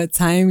out what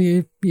time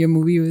your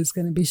movie was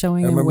going to be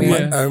showing I and remember,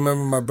 where? Yeah. I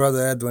remember my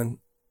brother Edwin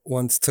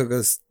once took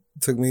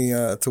me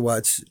to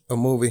watch a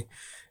movie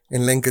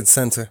in Lincoln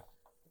Center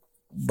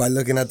by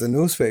looking at the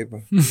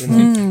newspaper. You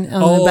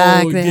know? On the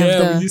back, they yeah,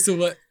 have we the... used to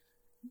what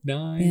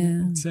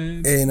 9,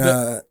 10.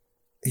 And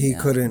he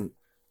couldn't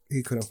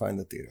find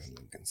the theater in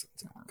Lincoln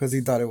Center because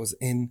he thought it was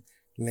in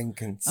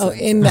Lincoln Center. Oh,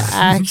 in the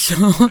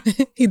actual...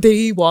 Did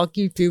he walk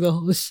you through the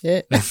whole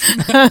shit?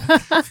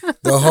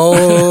 The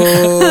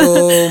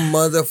whole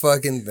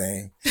motherfucking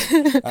thing.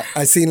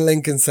 I seen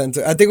Lincoln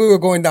Center. I think we were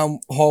going down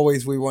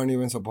hallways we weren't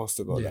even supposed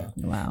to go down.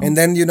 Wow. And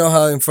then you know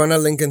how in front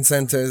of Lincoln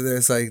Center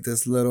there's like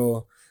this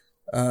little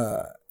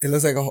it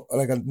looks like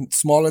a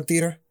smaller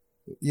theater.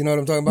 You know what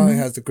I'm talking about? It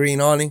has the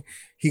green awning.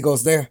 He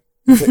goes there.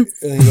 And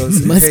he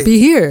goes, Must "Hey." be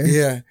here.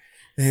 Yeah.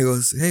 And he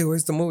goes, "Hey,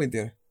 where's the movie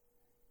theater?"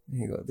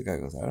 And the guy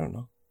goes, "I don't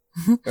know."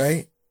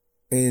 Right?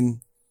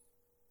 And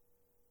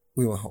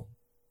we went home.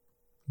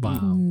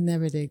 Wow.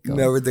 Never did go.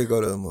 Never did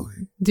go to the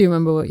movie. Do you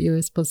remember what you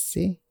were supposed to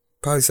see?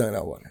 Probably something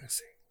I wanted to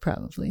see.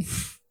 Probably.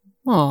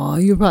 Oh,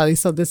 you were probably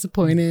so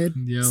disappointed.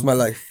 Yeah. It's my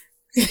life.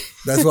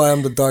 That's why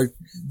I'm the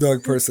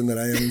dark person that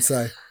I am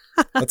inside.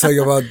 I'll tell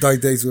you about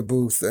Dark Days with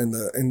Booth and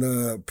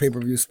the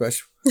pay-per-view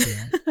special.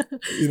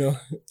 You know,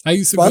 I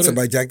used to sponsored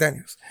by Jack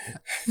Daniels.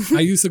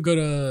 I used to go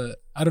to,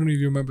 I don't know if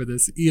you remember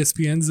this,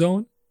 ESPN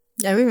Zone.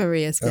 I remember I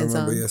ESPN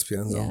remember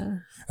Zone. ESPN Zone. Yeah.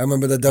 I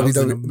remember the That was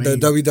an the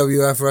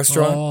WWF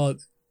restaurant. Oh,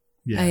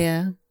 yeah.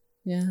 Yeah.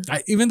 Yeah.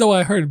 Even though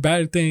I heard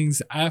bad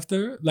things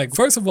after, like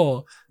first of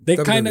all, they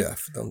kind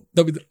of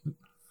Don't-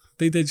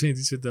 they did change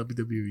it to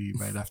WWE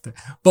right after,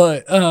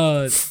 but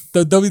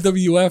the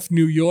WWF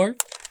New York,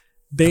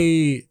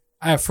 they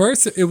at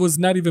first it was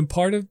not even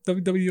part of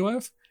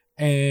WWF,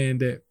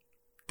 and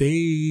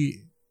they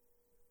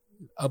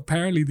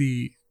apparently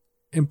the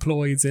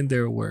employees in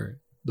there were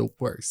the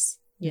worst.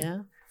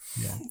 Yeah.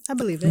 Yeah. I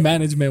believe it.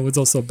 Management was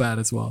also bad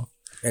as well.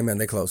 Hey man,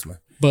 they closed, man.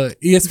 But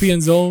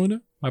ESPN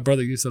Zone, my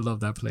brother used to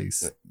love that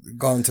place.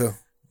 Gone too.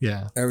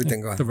 Yeah.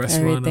 Everything gone. The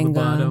restaurant Everything on the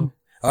bottom. gone.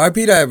 RIP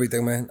to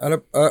everything, man.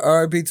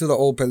 RIP to the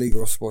old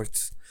Peligro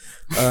Sports.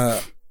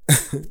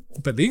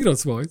 Peligro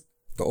Sports.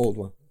 The old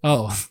one.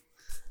 Oh.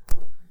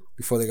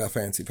 Before they got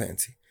fancy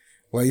pantsy.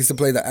 Well, I used to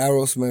play the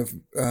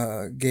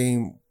Aerosmith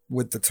game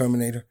with the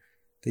Terminator.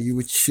 That you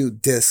would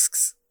shoot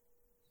discs.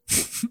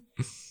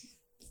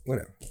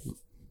 Whatever.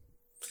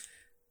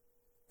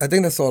 I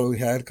think that's all we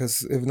had,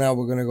 because if now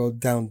we're going to go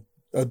down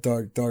a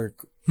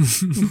dark.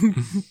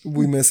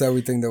 We miss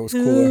everything that was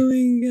cooler. Oh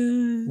my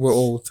god. We're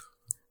old.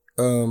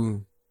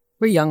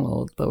 We're young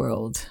old, but we're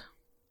old.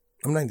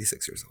 I'm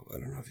 96 years old. I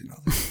don't know if you know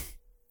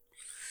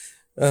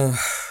that.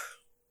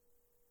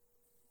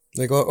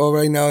 Like all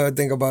right now, I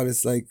think about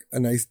it's like a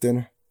nice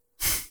dinner.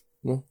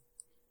 No?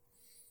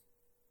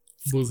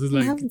 Was it I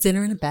like have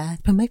dinner in a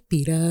bath, put my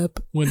feet up.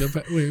 when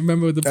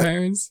remember with the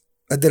parents?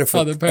 I did a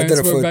foot. the I parents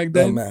did a were foot back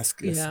then?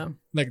 mask. Yes. Yeah.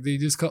 Like they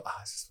just go,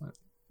 I just want to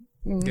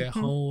Mm-hmm. get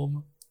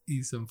home,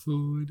 eat some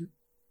food,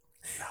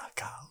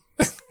 knock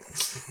out.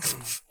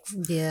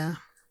 Yeah.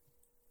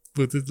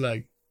 But it's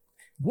like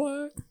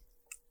What?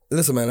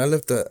 Listen, man, I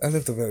lived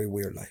a very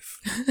weird life.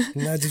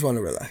 And I just want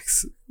to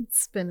relax.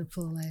 It's been a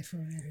full life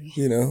already.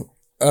 You know.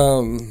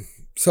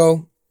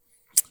 So,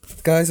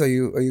 guys, are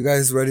you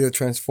guys ready to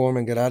transform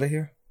and get out of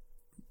here?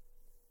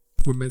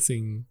 We're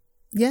missing.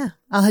 Yeah,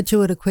 I'll hit you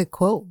with a quick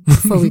quote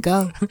before we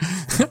go.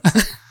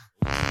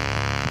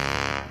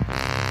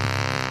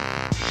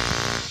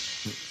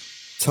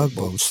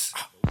 Tugboats.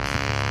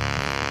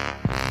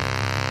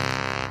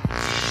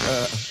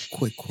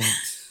 Quick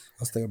quotes.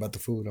 I was thinking about the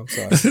food. I'm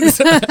sorry.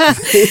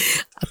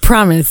 I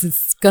promise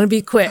it's going to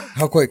be quick.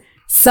 How quick?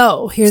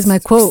 So here's my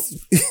quote.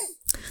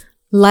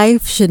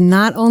 Life should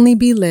not only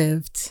be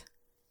lived,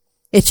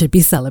 it should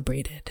be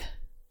celebrated.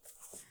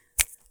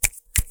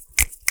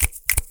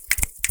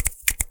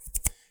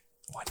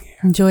 1 year.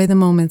 Enjoy the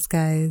moments,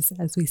 guys,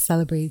 as we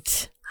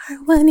celebrate our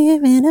 1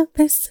 year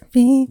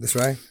anniversary. That's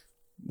right.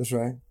 That's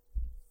right.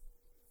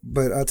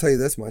 But I'll tell you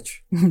this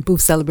much.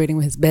 Booth celebrating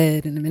with his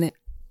bed in a minute.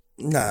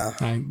 Nah,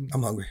 I'm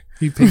hungry.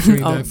 He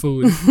picturing that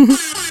food.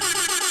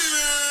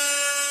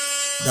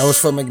 That was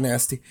from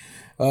McNasty.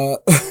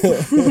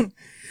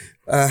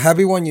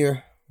 Happy 1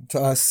 year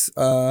to us.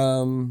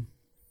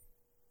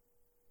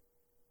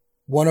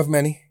 One of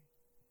many.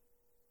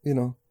 You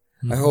know,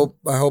 I hope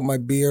my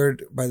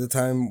beard by the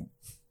time,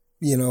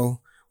 you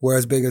know, we're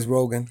as big as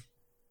Rogan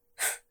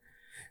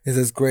is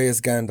as gray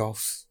as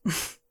Gandalf's.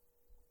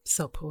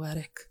 So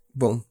poetic.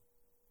 Boom.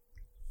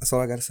 That's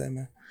all I gotta say,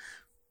 man.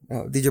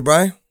 DJ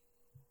Brian,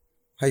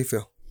 how you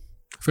feel?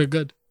 Feel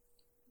good.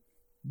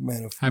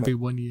 Man of Happy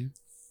 1 year.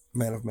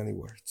 Man of many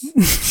words.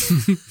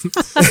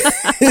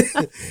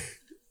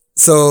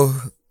 So,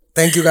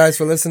 thank you guys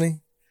for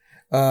listening.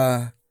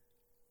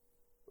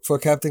 For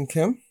Captain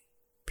Kim,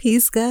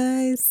 Peace,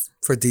 guys.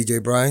 for DJ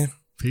Brian,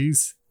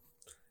 Peace.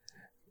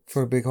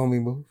 for Big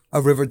Homie Move,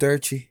 a River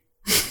Dirty.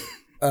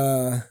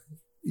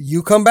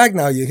 You come back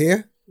now, you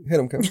hear? Hit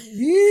him, come.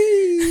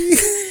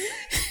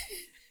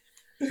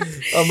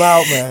 I'm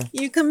out, man.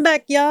 You come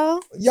back,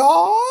 y'all.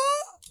 Y'all.